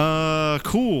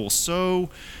 Cool.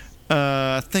 So,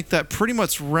 I think that pretty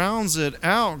much rounds it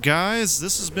out, guys.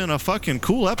 This has been a fucking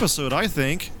cool episode, I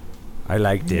think. I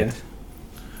liked it.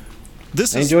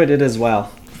 I enjoyed it as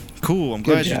well. Cool. I'm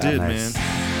glad you did, nice.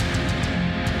 man.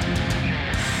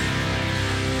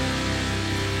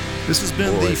 This has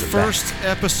been the first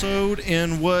episode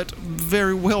in what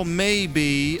very well may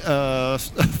be a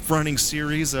running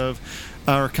series of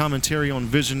our commentary on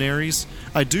Visionaries.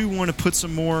 I do want to put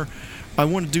some more. I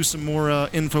want to do some more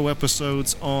info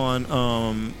episodes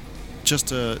on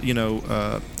just a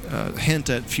hint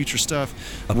at future stuff.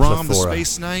 Rom the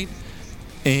Space Knight,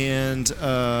 and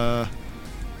what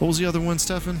was the other one,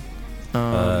 Stefan?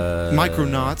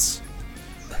 Micronauts.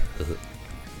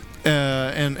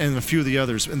 And a few of the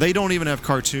others. And they don't even have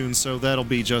cartoons, so that'll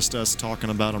be just us talking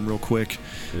about them real quick.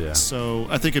 Yeah. So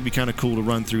I think it'd be kind of cool to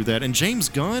run through that. And James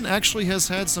Gunn actually has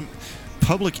had some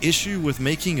public issue with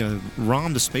making a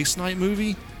Rom the Space Knight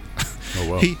movie. Oh,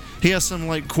 wow. He has some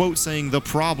like quote saying the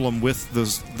problem with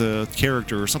the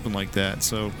character or something like that.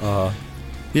 So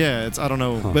yeah, I don't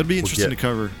know. But it'd be interesting to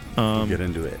cover. We'll get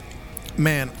into it.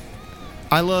 Man,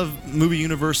 I love movie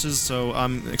universes, so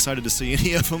I'm excited to see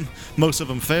any of them. Most of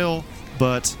them fail,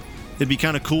 but it'd be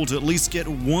kind of cool to at least get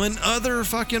one other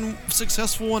fucking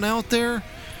successful one out there.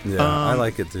 Yeah, I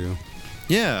like it too.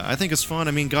 Yeah, I think it's fun.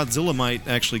 I mean, Godzilla might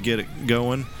actually get it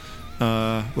going,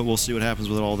 but we'll see what happens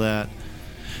with all that.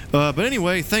 But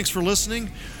anyway, thanks for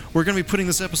listening. We're going to be putting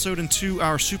this episode into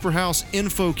our Superhouse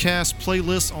InfoCast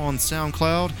playlist on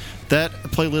SoundCloud. That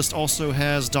playlist also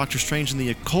has Doctor Strange and the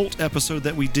Occult episode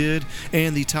that we did,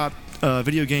 and the top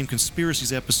video game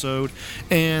conspiracies episode.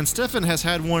 And Stefan has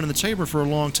had one in the chamber for a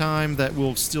long time that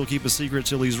we'll still keep a secret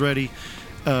till he's ready.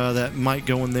 That might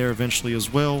go in there eventually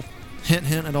as well. Hint,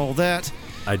 hint, and all that.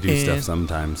 I do stuff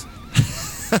sometimes.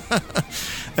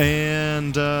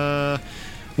 And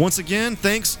once again,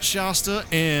 thanks Shasta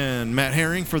and Matt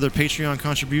Herring for their Patreon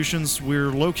contributions.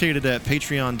 We're located at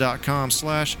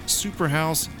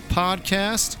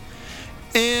patreon.com/superhousepodcast.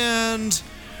 And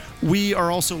we are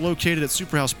also located at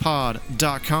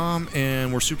superhousepod.com,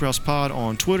 and we're Superhousepod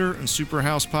on Twitter and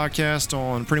Superhouse Podcast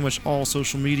on pretty much all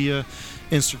social media,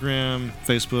 Instagram,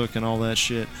 Facebook, and all that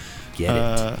shit. Get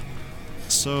it.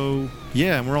 So,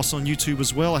 yeah, and we're also on YouTube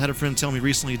as well. I had a friend tell me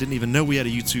recently he didn't even know we had a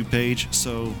YouTube page,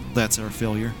 so that's our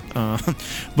failure.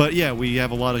 But, yeah, we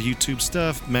have a lot of YouTube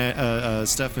stuff.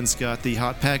 Stefan's got the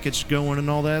hot package going and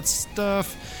all that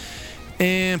stuff.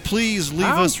 And please leave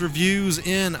us reviews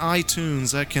in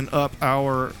iTunes. That can ups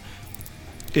our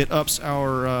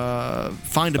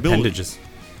findability. Appendages.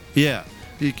 Yeah,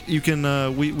 you can.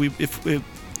 If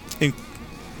it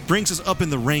brings us up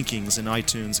in the rankings in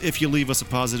iTunes if you leave us a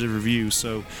positive review.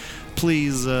 So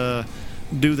please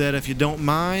do that if you don't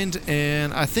mind.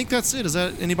 And I think that's it. Is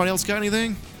that anybody else got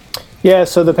anything? Yeah.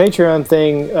 So the Patreon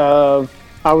thing, I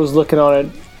was looking on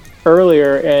it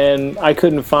earlier and I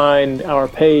couldn't find our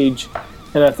page,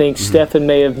 and I think Stefan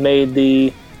may have made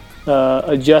the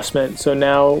adjustment. So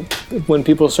now when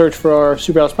people search for our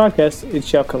Superhouse podcast, it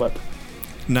shall come up.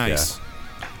 Nice. Yeah.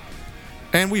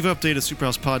 And we've updated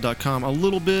superhousepod.com a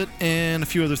little bit and a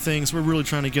few other things. We're really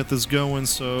trying to get this going,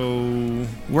 so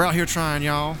we're out here trying,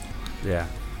 y'all. Yeah.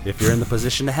 If you're in the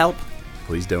position to help,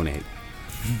 please donate.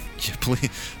 Yeah,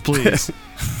 please.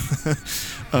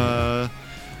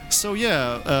 So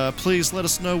yeah, please let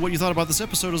us know what you thought about this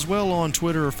episode as well on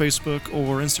Twitter or Facebook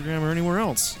or Instagram or anywhere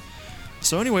else.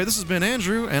 So anyway, this has been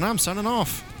Andrew, and I'm signing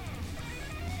off.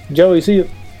 Joey, see you.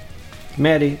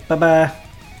 Maddie, bye-bye.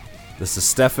 This is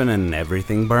Stefan, and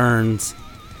everything burns.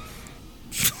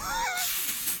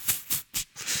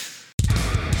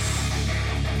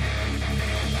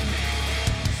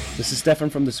 This is Stefan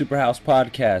from the Superhouse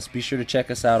Podcast. Be sure to check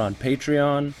us out on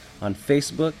Patreon, on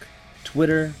Facebook,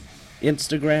 Twitter,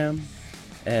 Instagram,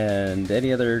 and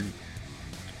any other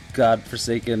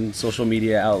godforsaken social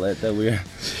media outlet that we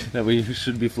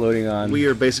should be floating on. We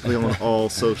are basically on all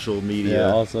social media.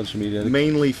 Yeah, all social media.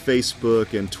 Mainly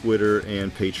Facebook and Twitter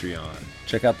and Patreon.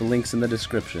 Check out the links in the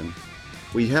description.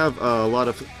 We have a lot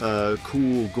of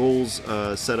cool goals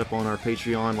set up on our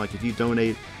Patreon. Like if you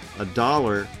donate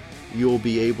 $1, you'll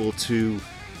be able to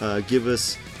give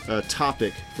us a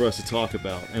topic for us to talk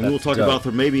about. And we'll talk about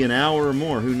for maybe an hour or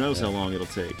more. Who knows how long it'll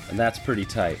take. And that's pretty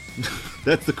tight.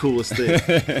 That's the coolest thing.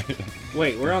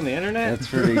 Wait, we're on the internet?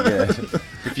 That's pretty good.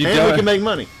 If you and we can make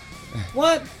money.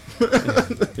 What?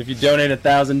 If you donate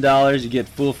 $1,000, you get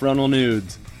full frontal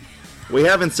nudes. We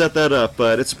haven't set that up,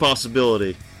 but it's a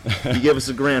possibility. You give us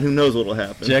 $1,000, who knows what'll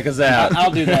happen. Check us out.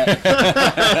 I'll do that.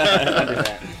 I'll do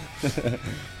that.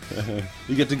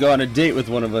 You get to go on a date with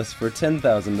one of us for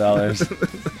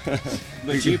 $10,000.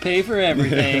 But you pay for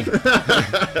everything.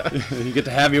 You get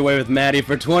to have your way with Maddie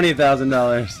for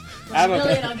 $20,000.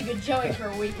 I'll give you Joey for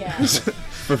a weekend.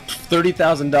 For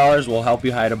 $30,000, we'll help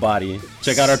you hide a body.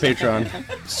 Check out our Patreon.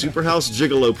 Superhouse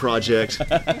Gigolo Project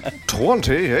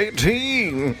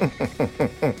 2018.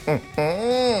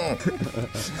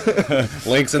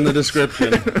 Links in the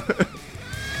description.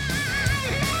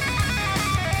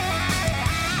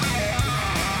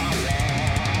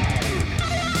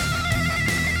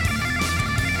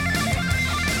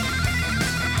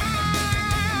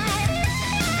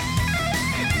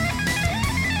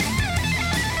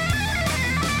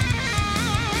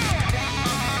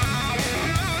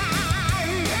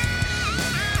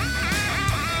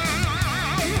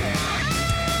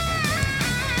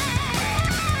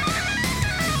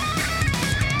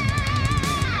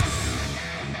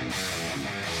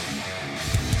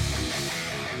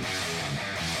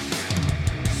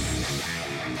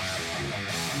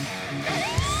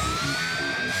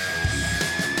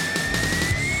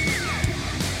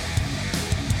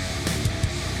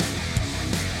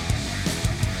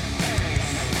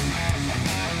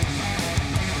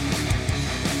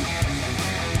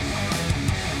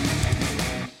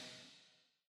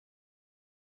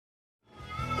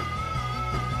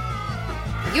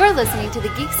 You're listening to the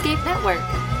Geekscape Network.